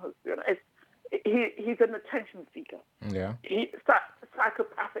opmærksomhedsdyrker. He's an attention seeker. Yeah. He's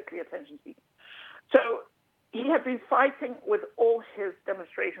psychopathically attention seeker. So he had been fighting with all his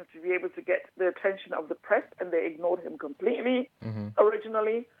demonstrations to be able to get the attention of the press, and they ignored him completely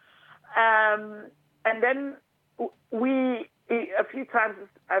originally. And then a few times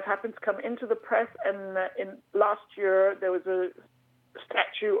I've happened to come into the press, and in last year there was a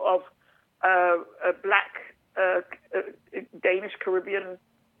statue of a black Danish Caribbean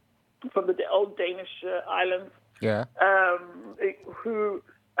from the old Danish islands. Yeah.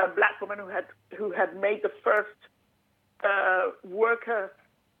 A black woman who had made the first worker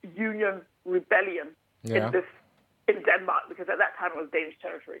union rebellion in Denmark, because at that time it was Danish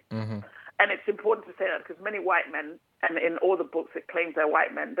territory. Mm-hmm. And it's important to say that because many white men, and in all the books it claims they're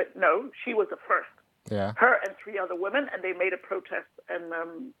white men, but no, she was the first. Yeah. Her and 3 other women, and they made a protest, and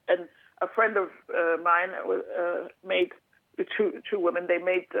a friend of mine made two women. They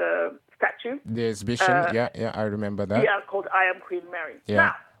made the statue. The exhibition, yeah, I remember that. Yeah, called "I Am Queen Mary." Yeah.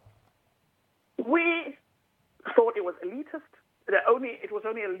 Now, we thought it was elitist. It was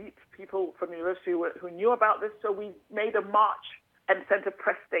only elite people from the university who knew about this. So we made a march and sent a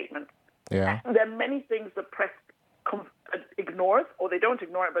press statement. Yeah. And there are many things the press ignores, or they don't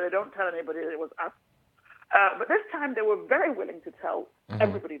ignore it, but they don't tell anybody that it was us. But this time they were very willing to tell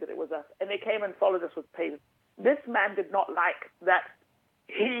everybody that it was us, and they came and followed us with papers. This man did not like that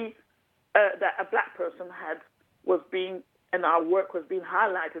that a black person and our work was being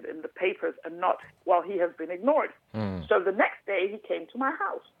highlighted in the papers, and not while he has been ignored. So the next day he came to my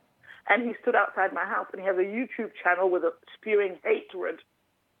house, and he stood outside my house, and he has a YouTube channel with spewing hatred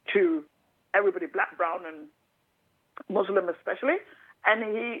to everybody, black, brown, and Muslim especially, and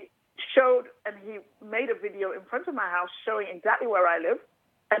he made a video in front of my house showing exactly where I live,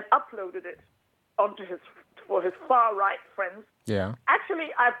 and uploaded it onto for his far right friends. Yeah.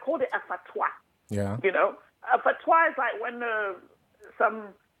 Actually, I've called it a fatwa. Yeah. You know, a fatwa is like when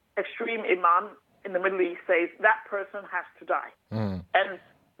some extreme imam in the Middle East says that person has to die. And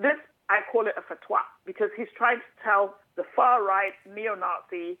this, I call it a fatwa, because he's trying to tell the far right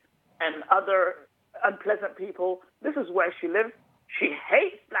neo-Nazi and other unpleasant people, this is where she lives. She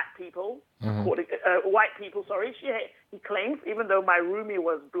hates black people, white people, sorry. He claims, even though my roomie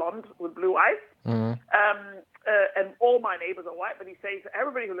was blonde with blue eyes, and all my neighbors are white, but he says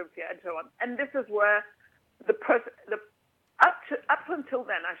everybody who lives here and so on. And this is where up until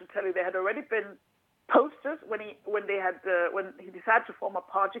then, I should tell you, there had already been posters when he decided to form a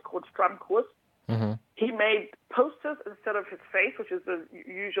party called Stram Kurs. He made posters instead of his face, which is the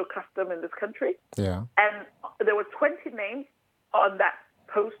usual custom in this country. Yeah. And there were 20 names on that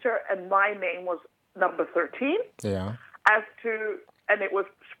poster, and my name was number 13. Yeah. And it was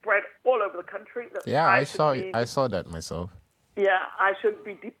spread all over the country. Yeah, I saw that myself. Yeah, I should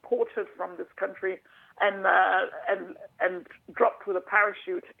be deported from this country and dropped with a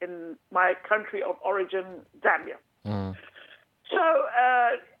parachute in my country of origin, Zambia. So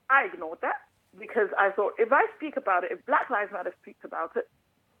I ignored that, because I thought, if I speak about it, if Black Lives Matter speaks about it,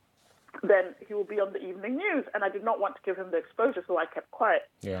 then he will be on the evening news, and I did not want to give him the exposure, so I kept quiet.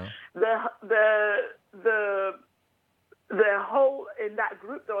 Yeah. The in that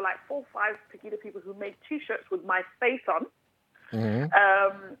group, there were like 4 or 5 Pegida people who made T-shirts with my face on. Mm-hmm.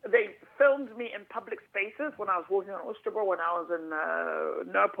 They filmed me in public spaces when I was walking on Oosterbo, when I was in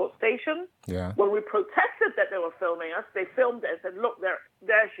Nurport Station. Yeah. When we protested that they were filming us, they filmed it and said, look,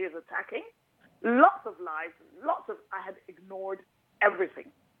 there she is attacking. Lots of lies, I had ignored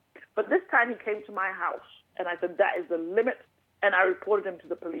everything. But this time he came to my house, and I said, that is the limit, and I reported him to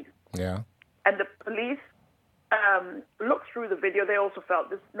the police. Yeah. And the police looked through the video. They also felt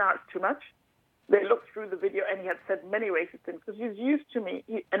this now it's too much. They looked through the video, and he had said many racist things because he's used to me.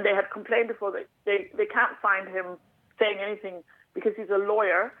 And they had complained before that they can't find him saying anything because he's a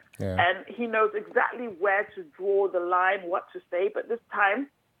lawyer, and he knows exactly where to draw the line, what to say. But this time,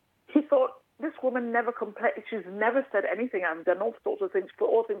 he thought, this woman never complained. She's never said anything. I've done all sorts of things, put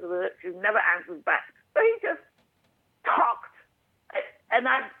all things with her. She's never answered back. So he just talked. And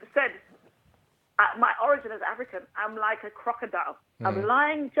I said, my origin is African. I'm like a crocodile. I'm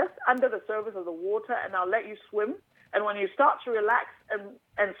lying just under the surface of the water, and I'll let you swim. And when you start to relax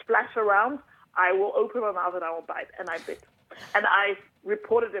and splash around, I will open my mouth and I will bite. And I bit. And I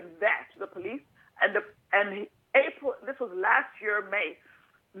reported him there to the police. April. This was last year, May.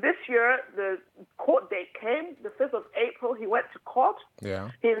 This year, the court date came, the 5th of April. He went to court. Yeah.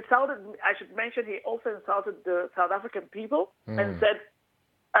 He insulted, I should mention, he also insulted the South African people and said,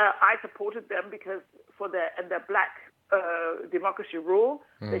 I supported them because for their black democracy rule,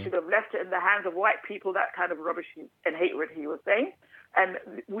 they should have left it in the hands of white people, that kind of rubbish and hatred he was saying. And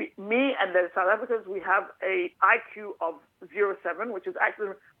me and the South Africans, we have a IQ of 0.7, which is actually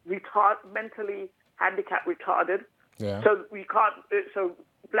mentally handicapped, retarded. Yeah. So we can't. So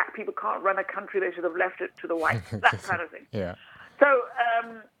black people can't run a country. They should have left it to the whites. That kind of thing. Yeah. So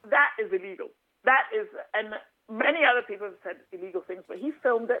that is illegal. That is, and many other people have said illegal things, but he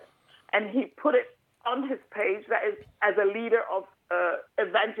filmed it and he put it on his page. That is as a leader of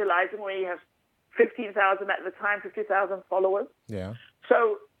evangelizing, where he has 15,000 at the time, 50,000 followers. Yeah.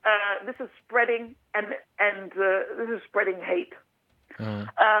 So this is spreading and this is spreading hate.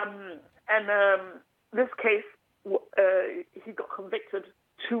 This case. He got convicted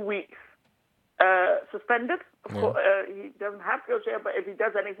 2 weeks, suspended. Of course, he doesn't have to go to jail, but if he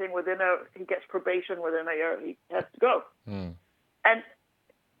does anything he gets probation within a year, he has to go. And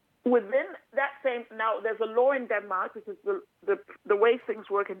within that now there's a law in Denmark, because the way things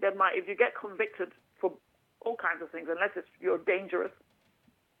work in Denmark, if you get convicted for all kinds of things, unless you're dangerous,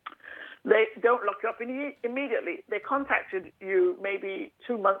 they don't lock you up immediately. They contacted you maybe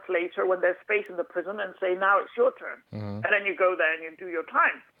 2 months later when there's space in the prison and say, now it's your turn. And then you go there and you do your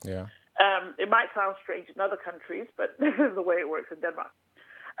time. Yeah. It might sound strange in other countries, but this is the way it works in Denmark.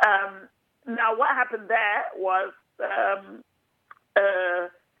 Now, what happened there was,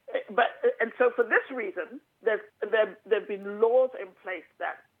 so for this reason, there've been laws in place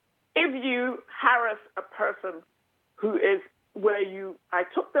that if you harass a person who is I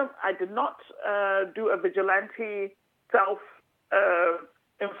took them. I did not do a vigilante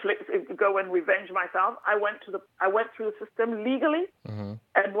go and revenge myself. I went through the system legally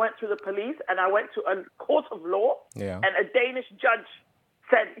and went through the police, and I went to a court of law. Yeah. And a Danish judge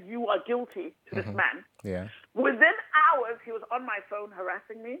said, you are guilty to this man. Yeah. Within hours, he was on my phone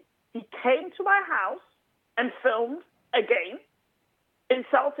harassing me. He came to my house and filmed again,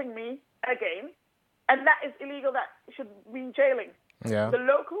 insulting me again. And that is illegal. That should be jailing. Yeah.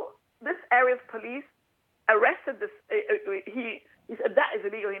 This area's police arrested this. He said that is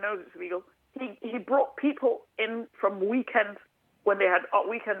illegal. He knows it's illegal. He brought people in from weekend when they had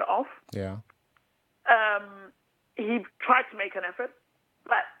weekend off. Yeah. He tried to make an effort,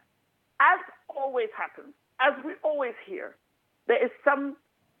 but as always happens, as we always hear, there is some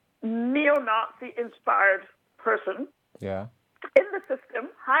neo-Nazi inspired person. Yeah. In the system,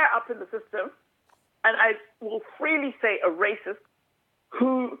 higher up in the system. And I will freely say a racist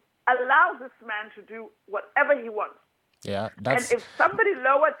who allows this man to do whatever he wants. Yeah, and if somebody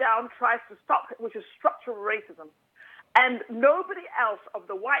lower down tries to stop it, which is structural racism, and nobody else of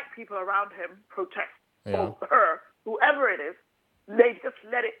the white people around him protests, or her, whoever it is, they just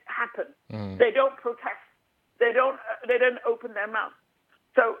let it happen. They don't protest. They don't open their mouth.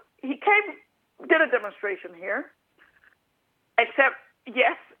 So he did a demonstration here, except,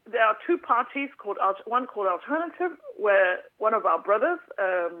 yes, there are two parties, one called Alternative, where one of our brothers,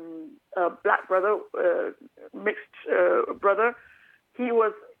 a black brother, mixed brother,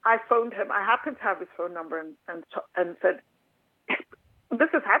 I phoned him. I happened to have his phone number and said, this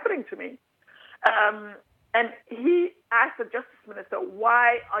is happening to me. And he asked the Justice Minister,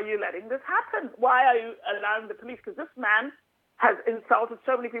 why are you letting this happen? Why are you allowing the police? Because this man has insulted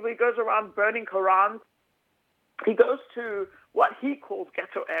so many people. He goes around burning Korans. he goes to what he calls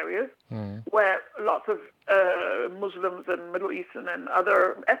ghetto areas, where lots of Muslims and Middle Eastern and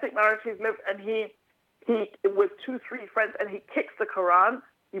other ethnic minorities live, and he with 2-3 friends, and he kicks the Quran,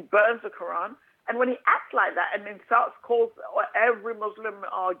 he burns the Quran, and when he acts like that and insults, calls every Muslim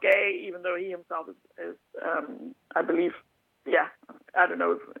gay, even though he himself is I believe, I don't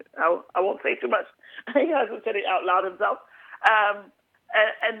know, I won't say too much. He hasn't said it out loud himself,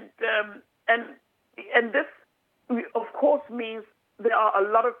 and this, of course, means there are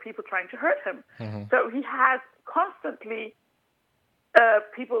a lot of people trying to hurt him. So he has constantly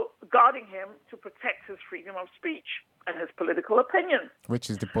people guarding him to protect his freedom of speech and his political opinion. Which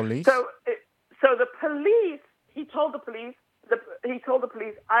is the police? So the police, he told the police,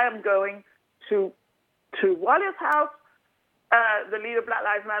 I am going to Bwalya's house, the leader of Black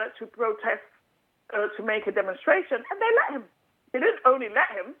Lives Matter, to protest, to make a demonstration, and they let him. They didn't only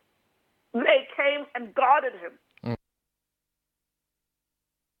let him, they came and guarded him.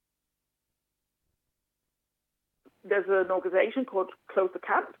 There's an organization called Close the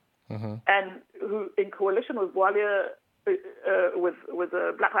Camp, and who, in coalition with Bwalya, with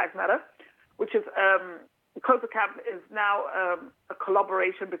Black Lives Matter, which is Close the Camp is now a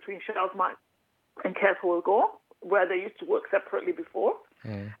collaboration between Shellsmark and Care for Gore, where they used to work separately before.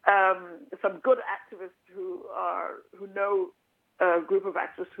 Some good activists who know a group of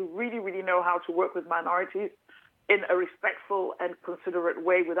activists who really, really know how to work with minorities in a respectful and considerate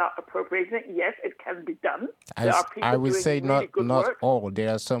way without appropriating it. Yes, it can be done. There are people I would doing say really not work. all.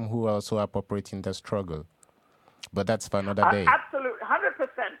 There are some who also appropriating the struggle. But that's for another day. Absolutely,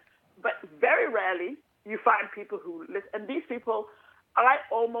 100%. But very rarely you find people who listen. And these people, I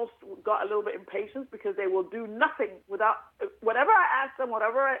almost got a little bit impatient because they will do nothing without, whatever I ask them,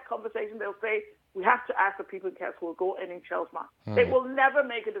 whatever conversation, they'll say, we have to ask the people in Castle Go and in Shellsmark. They will never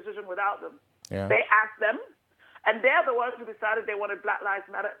make a decision without them. Yeah. They ask them, and they're the ones who decided they wanted Black Lives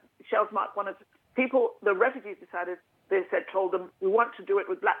Matter. Shellsmark wanted people, the refugees decided, told them, we want to do it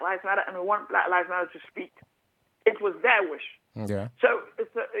with Black Lives Matter, and we want Black Lives Matter to speak. It was their wish. Yeah. So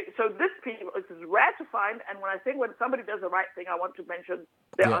this people, it is rare to find, and when somebody does the right thing, I want to mention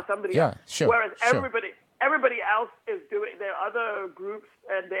there are somebody else. Sure, Whereas sure. everybody else is doing, there are other groups,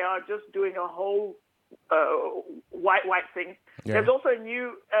 and they are just doing a whole white thing. Yeah. There's also a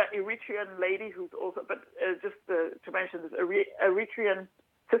new Eritrean lady who's also, but just to mention this, Eritrean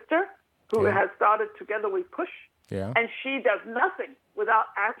sister who has started together with Push, and she does nothing without,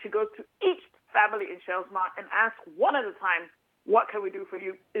 she goes to each family in Shellsmark and asks one at a time, what can we do for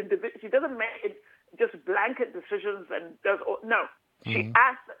you? She doesn't make it just blanket decisions and does, no. She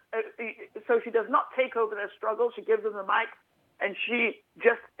asks, so she does not take over their struggle. She gives them the mic, and she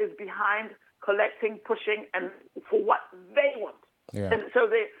just is behind collecting, pushing, and for what they want. Yeah. And so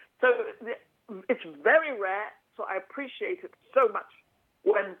it's very rare, so I appreciate it so much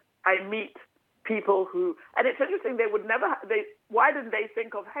when I meet people who, and it's interesting, why didn't they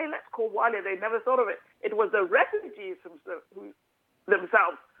think of, hey, let's call Bwalya? They never thought of it. It was the refugees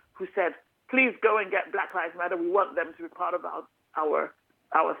themselves who said, please go and get Black Lives Matter. We want them to be part of our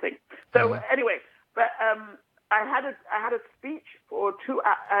thing. So anyway, but I had a speech for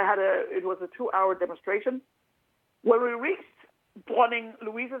it was a 2-hour demonstration. When we reached Dronning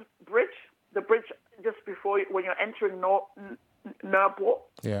Louise's bridge, the bridge just before when you're entering Nørrebro.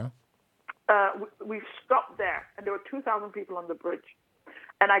 Yeah. We stopped there, and there were 2,000 people on the bridge.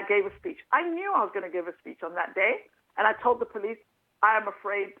 And I gave a speech. I knew I was going to give a speech on that day, and I told the police, I am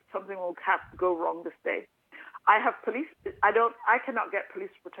afraid something will have to go wrong this day. I have police. I cannot get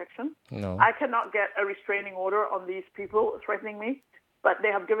police protection. No. I cannot get a restraining order on these people threatening me, but they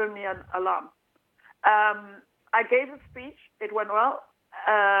have given me an alarm. I gave a speech. It went well.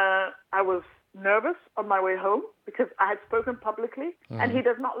 I was nervous on my way home because I had spoken publicly, and he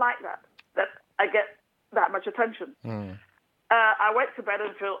does not like that I get that much attention. I went to bed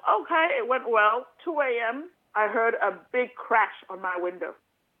and feel, okay, it went well. 2 a.m., I heard a big crash on my window.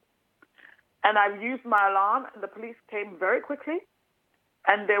 And I used my alarm, and the police came very quickly.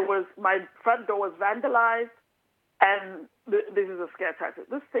 And my front door was vandalized, and this is a scare tactic.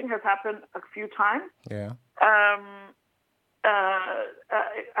 This thing has happened a few times. Yeah.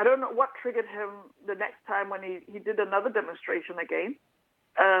 I don't know what triggered him the next time when he did another demonstration again.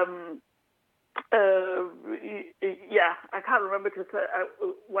 I can't remember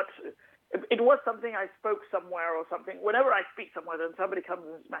what. It was something I spoke somewhere or something. Whenever I speak somewhere, then somebody comes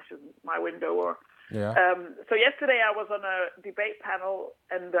and smashes my window. So yesterday I was on a debate panel,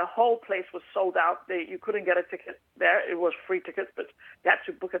 and the whole place was sold out. You couldn't get a ticket there. It was free tickets, but you had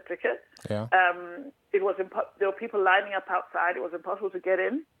to book a ticket. Yeah. There were people lining up outside. It was impossible to get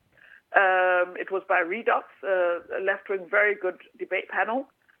in. It was by Redox, a left-wing, very good debate panel.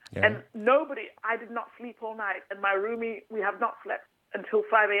 Yeah. And I did not sleep all night. And my roomie, we have not slept until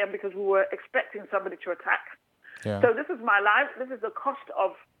 5 a.m. because we were expecting somebody to attack. Yeah. So this is my life. This is the cost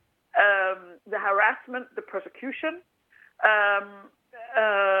of the harassment, the persecution.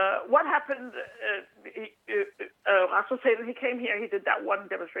 What happened? Rasmus Paludan, he came here. He did that one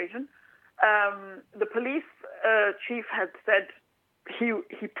demonstration. The police chief had said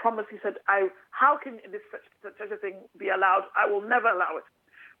he promised. He said, "How can such a thing be allowed? I will never allow it."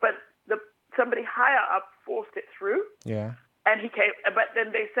 But somebody higher up forced it through. Yeah. And he came, but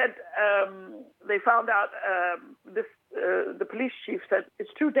then they said they found out the police chief said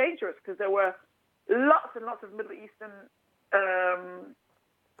it's too dangerous because there were lots and lots of Middle Eastern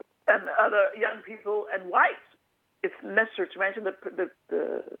and other young people and whites. It's necessary to mention that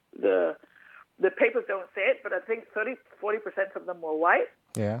the papers don't say it, but I think 30-40% of them were white.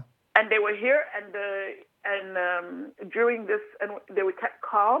 Yeah. And they were here, and during this, and they were kept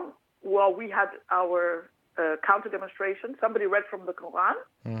calm while we had our counter demonstration. Somebody read from the Quran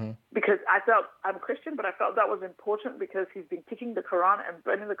because I'm Christian, but I felt that was important because he's been kicking the Quran and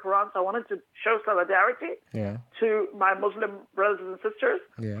burning the Quran. So I wanted to show solidarity to my Muslim brothers and sisters.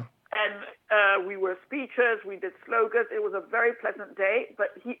 Yeah. And we were speeches, we did slogans. It was a very pleasant day,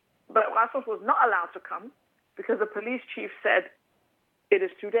 but Rasmus was not allowed to come because the police chief said it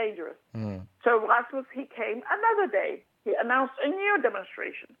is too dangerous. So Rasmus, he came another day. He announced a new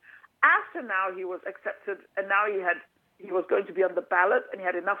demonstration. After now he was accepted, and now he was going to be on the ballot, and he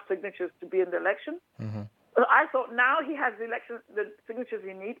had enough signatures to be in the election. So I thought now he has the signatures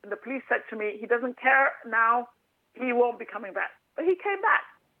he needs, and the police said to me, he doesn't care now, he won't be coming back. But he came back,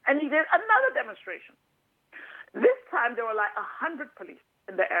 and he did another demonstration. This time there were like 100 police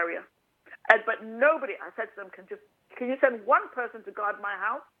in the area, but nobody. I said to them, "Can you send one person to guard my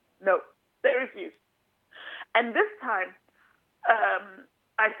house?" No, they refused. And this time,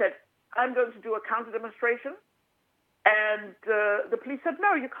 I said, "I'm going to do a counter demonstration," and the police said,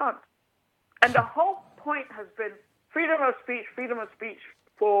 "No, you can't." And the whole point has been freedom of speech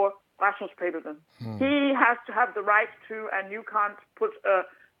for Rasmus Paludan. He has to have the right to, and you can't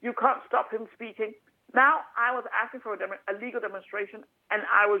stop him speaking. Now I was asking for a legal demonstration, and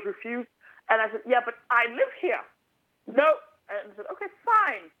I was refused. And I said, "Yeah, but I live here." No, and I said, "Okay,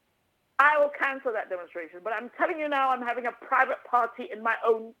 fine. I will cancel that demonstration. But I'm telling you now, I'm having a private party in my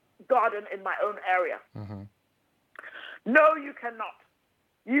own garden, in my own area." No, you cannot.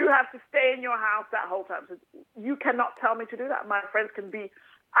 You have to stay in your house that whole time. So you cannot tell me to do that. My friends can be.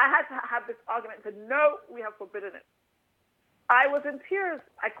 I had to have this argument and said, "No, we have forbidden it." I was in tears.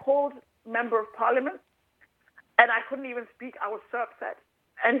 I called Member of Parliament, and I couldn't even speak. I was so upset.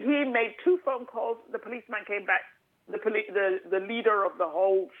 And he made 2 phone calls. The policeman came back, the leader of the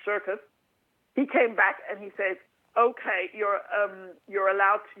whole circus. He came back and he said, "Okay, you're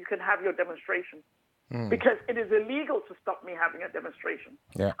allowed. You can have your demonstration because it is illegal to stop me having a demonstration.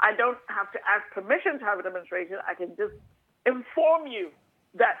 Yeah. I don't have to ask permission to have a demonstration. I can just inform you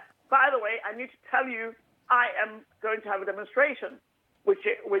that. By the way, I need to tell you I am going to have a demonstration,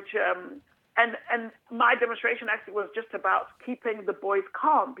 and my demonstration actually was just about keeping the boys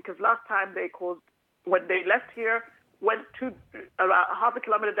calm because last time when they left here." Went to about half a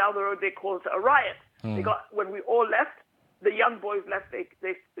kilometer down the road. They caused a riot. When we all left, the young boys left. They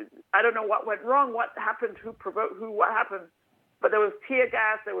I don't know what went wrong. What happened? Who provoked? What happened? But there was tear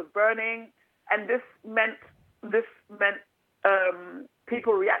gas. There was burning, and this meant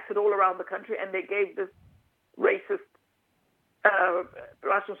people reacted all around the country, and they gave this racist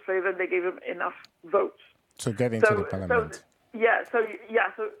Rasmus Paludan. They gave him enough votes to get into the parliament. So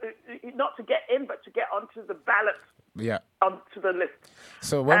not to get in, but to get onto the ballot. Yeah, onto the list.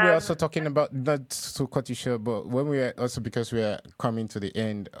 So when we're also talking about, not to cut you short, but when we are also, because we are coming to the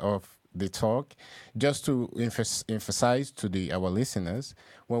end of the talk, just to emphasize to our listeners,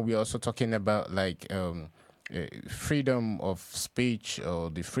 when we're also talking about like freedom of speech or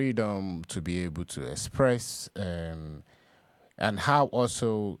the freedom to be able to express, and how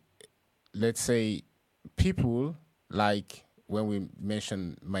also, let's say, people like, when we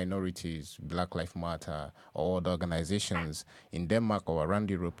mention minorities, Black Lives Matter, or other organizations in Denmark or around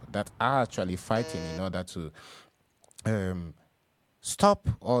Europe that are actually fighting in order to stop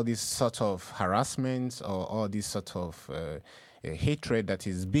all this sort of harassment or all this sort of hatred that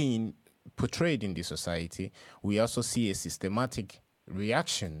is being portrayed in the society, we also see a systematic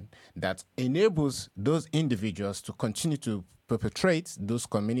reaction that enables those individuals to continue to perpetrate those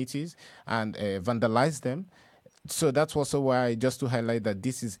communities and vandalize them. So that's also why, just to highlight that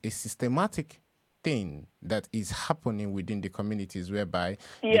this is a systematic thing that is happening within the communities, whereby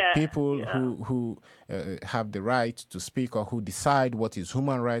the people who have the right to speak, or who decide what is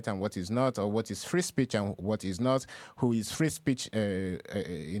human right and what is not, or what is free speech and what is not, who is free speech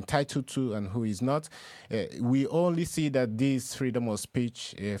entitled to and who is not, we only see that this freedom of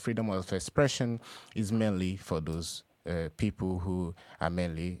speech, freedom of expression is mainly for those people who are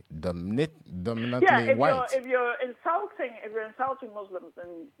mainly dominantly white. If you're insulting Muslims,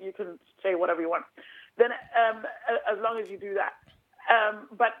 then you can say whatever you want. Then as long as you do that.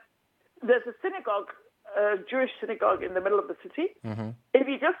 But there's a synagogue, a Jewish synagogue in the middle of the city. Mm-hmm. If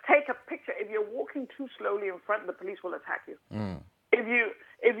you just take a picture, if you're walking too slowly in front, the police will attack you. If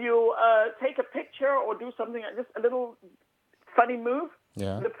you take a picture or do something, just a little funny move,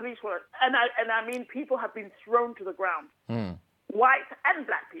 the police will. And I mean, people have been thrown to the ground. White and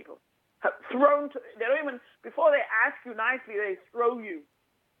black people have thrown to. They don't even, before they ask you nicely, they throw you.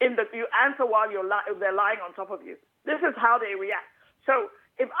 You answer while they're lying on top of you. This is how they react. So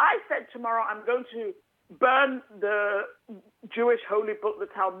if I said tomorrow I'm going to burn the Jewish holy book, the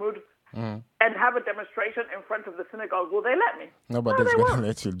Talmud, and have a demonstration in front of the synagogue, will they let me? Nobody's going to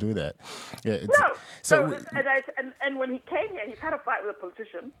let you do that. Yeah, no. And when he came here, he's had a fight with a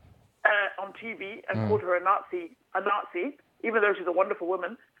politician on TV and called her a Nazi, even though she's a wonderful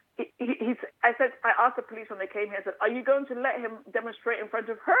woman. I asked the police when they came here, I said, are you going to let him demonstrate in front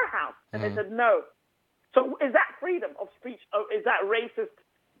of her house? And they said, no. So is that freedom of speech? Or is that racist?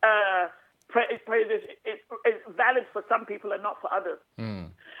 It's valid for some people and not for others. And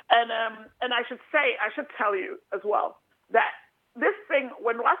I should tell you as well that this thing,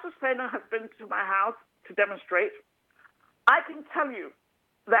 when Rasmus Feiner has been to my house to demonstrate, I can tell you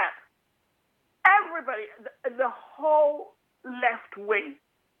that everybody, the whole left wing,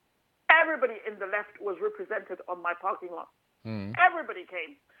 everybody in the left was represented on my parking lot. Everybody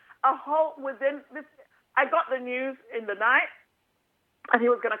came. I got the news in the night, and he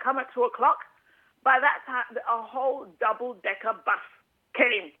was going to come at 2:00. By that time, a whole double-decker bus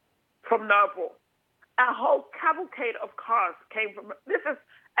came from Nuremberg. A whole cavalcade of cars came from. This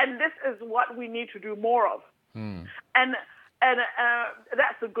is what we need to do more of. And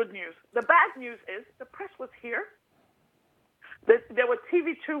that's the good news. The bad news is the press was here.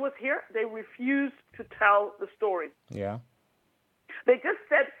 TV2 was here. They refused to tell the story. Yeah. They just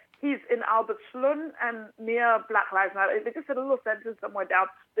said he's in Albertslund and near Black Lives Matter. They just said a little sentence somewhere down.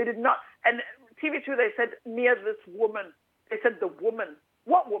 They did not. And TV2, they said near this woman. They said the woman.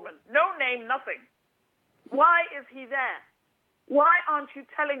 What woman? No name, nothing. Why is he there? Why aren't you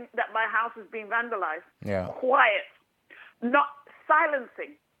telling that my house is being vandalized? Yeah. Quiet. Not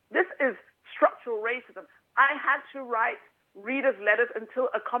silencing. This is structural racism. I had to write readers' letters until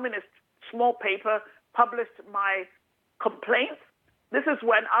a communist small paper published my complaints. This is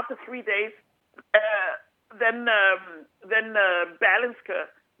when, after 3 days, then Berlingske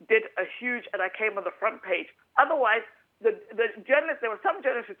did a huge, and I came on the front page. Otherwise, the journalists, there were some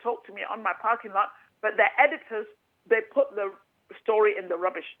journalists who talked to me on my parking lot, but their editors, they put the story in the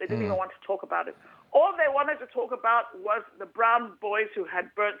rubbish. They didn't even want to talk about it. All they wanted to talk about was the brown boys who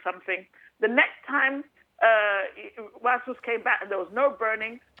had burnt something. The next time Rasmus came back and there was no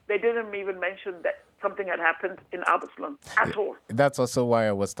burning, they didn't even mention that something had happened in Albertslund at all. That's also why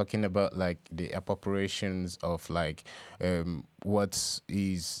I was talking about like the appropriations of like what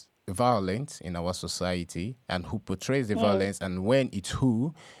is violent in our society and who portrays the violence, and when it's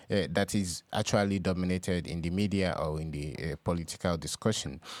who that is actually dominated in the media or in the political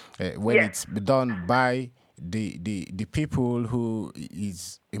discussion. When it's done by the people who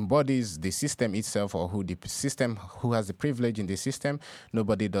embodies the system itself, or who has the privilege in the system,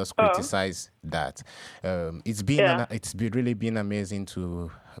 nobody does criticize that. It's really been amazing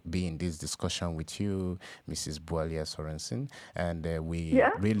to be in this discussion with you, Mrs. Bwalya Sørensen, and we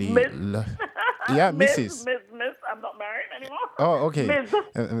really Mrs. Miss, I'm not married anymore. Oh, okay. Miss.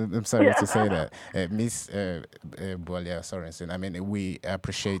 I'm sorry to say that. Miss Bwalya Sørensen, I mean, we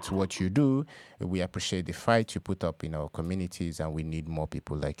appreciate what you do. We appreciate the fight you put up in our communities, and we need more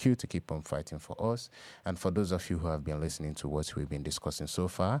people like you to keep on fighting for us. And for those of you who have been listening to what we've been discussing so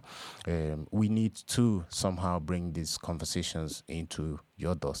far, we need to somehow bring these conversations into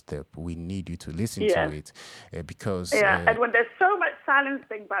your doorstep. We need you to listen to it because... and when there's so much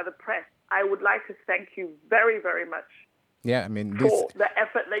silencing by the press, I would like to thank you very, very much for the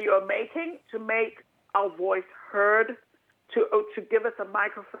effort that you are making to make our voice heard, to give us a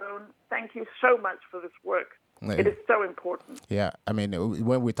microphone. Thank you so much for this work. It is so important. Yeah, I mean,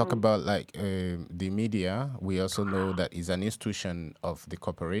 when we talk about like the media, we also know that it's an institution of the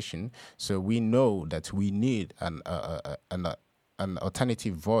corporation. So we know that we need an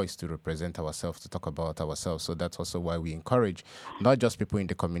alternative voice to represent ourselves, to talk about ourselves. So that's also why we encourage not just people in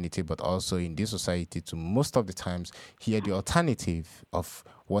the community, but also in this society to most of the times hear the alternative of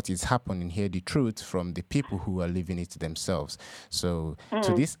what is happening, hear the truth from the people who are living it themselves. So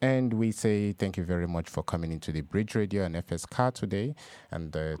to this end, we say thank you very much for coming into the Bridge Radio and FSK today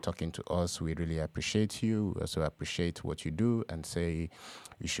and talking to us. We really appreciate you. We also appreciate what you do and say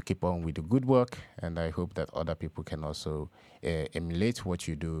you should keep on with the good work. And I hope that other people can also emulate what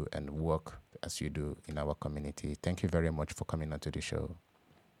you do and work as you do in our community. Thank you very much for coming onto the show.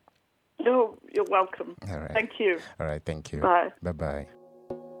 No, you're welcome. All right. Thank you. All right, thank you. Bye. Bye-bye.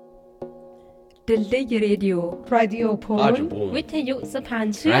 دلدي راديو بول ويتيو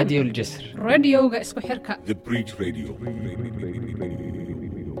سبحان شير راديو الجسر راديو اسكو حركة The Bridge Radio.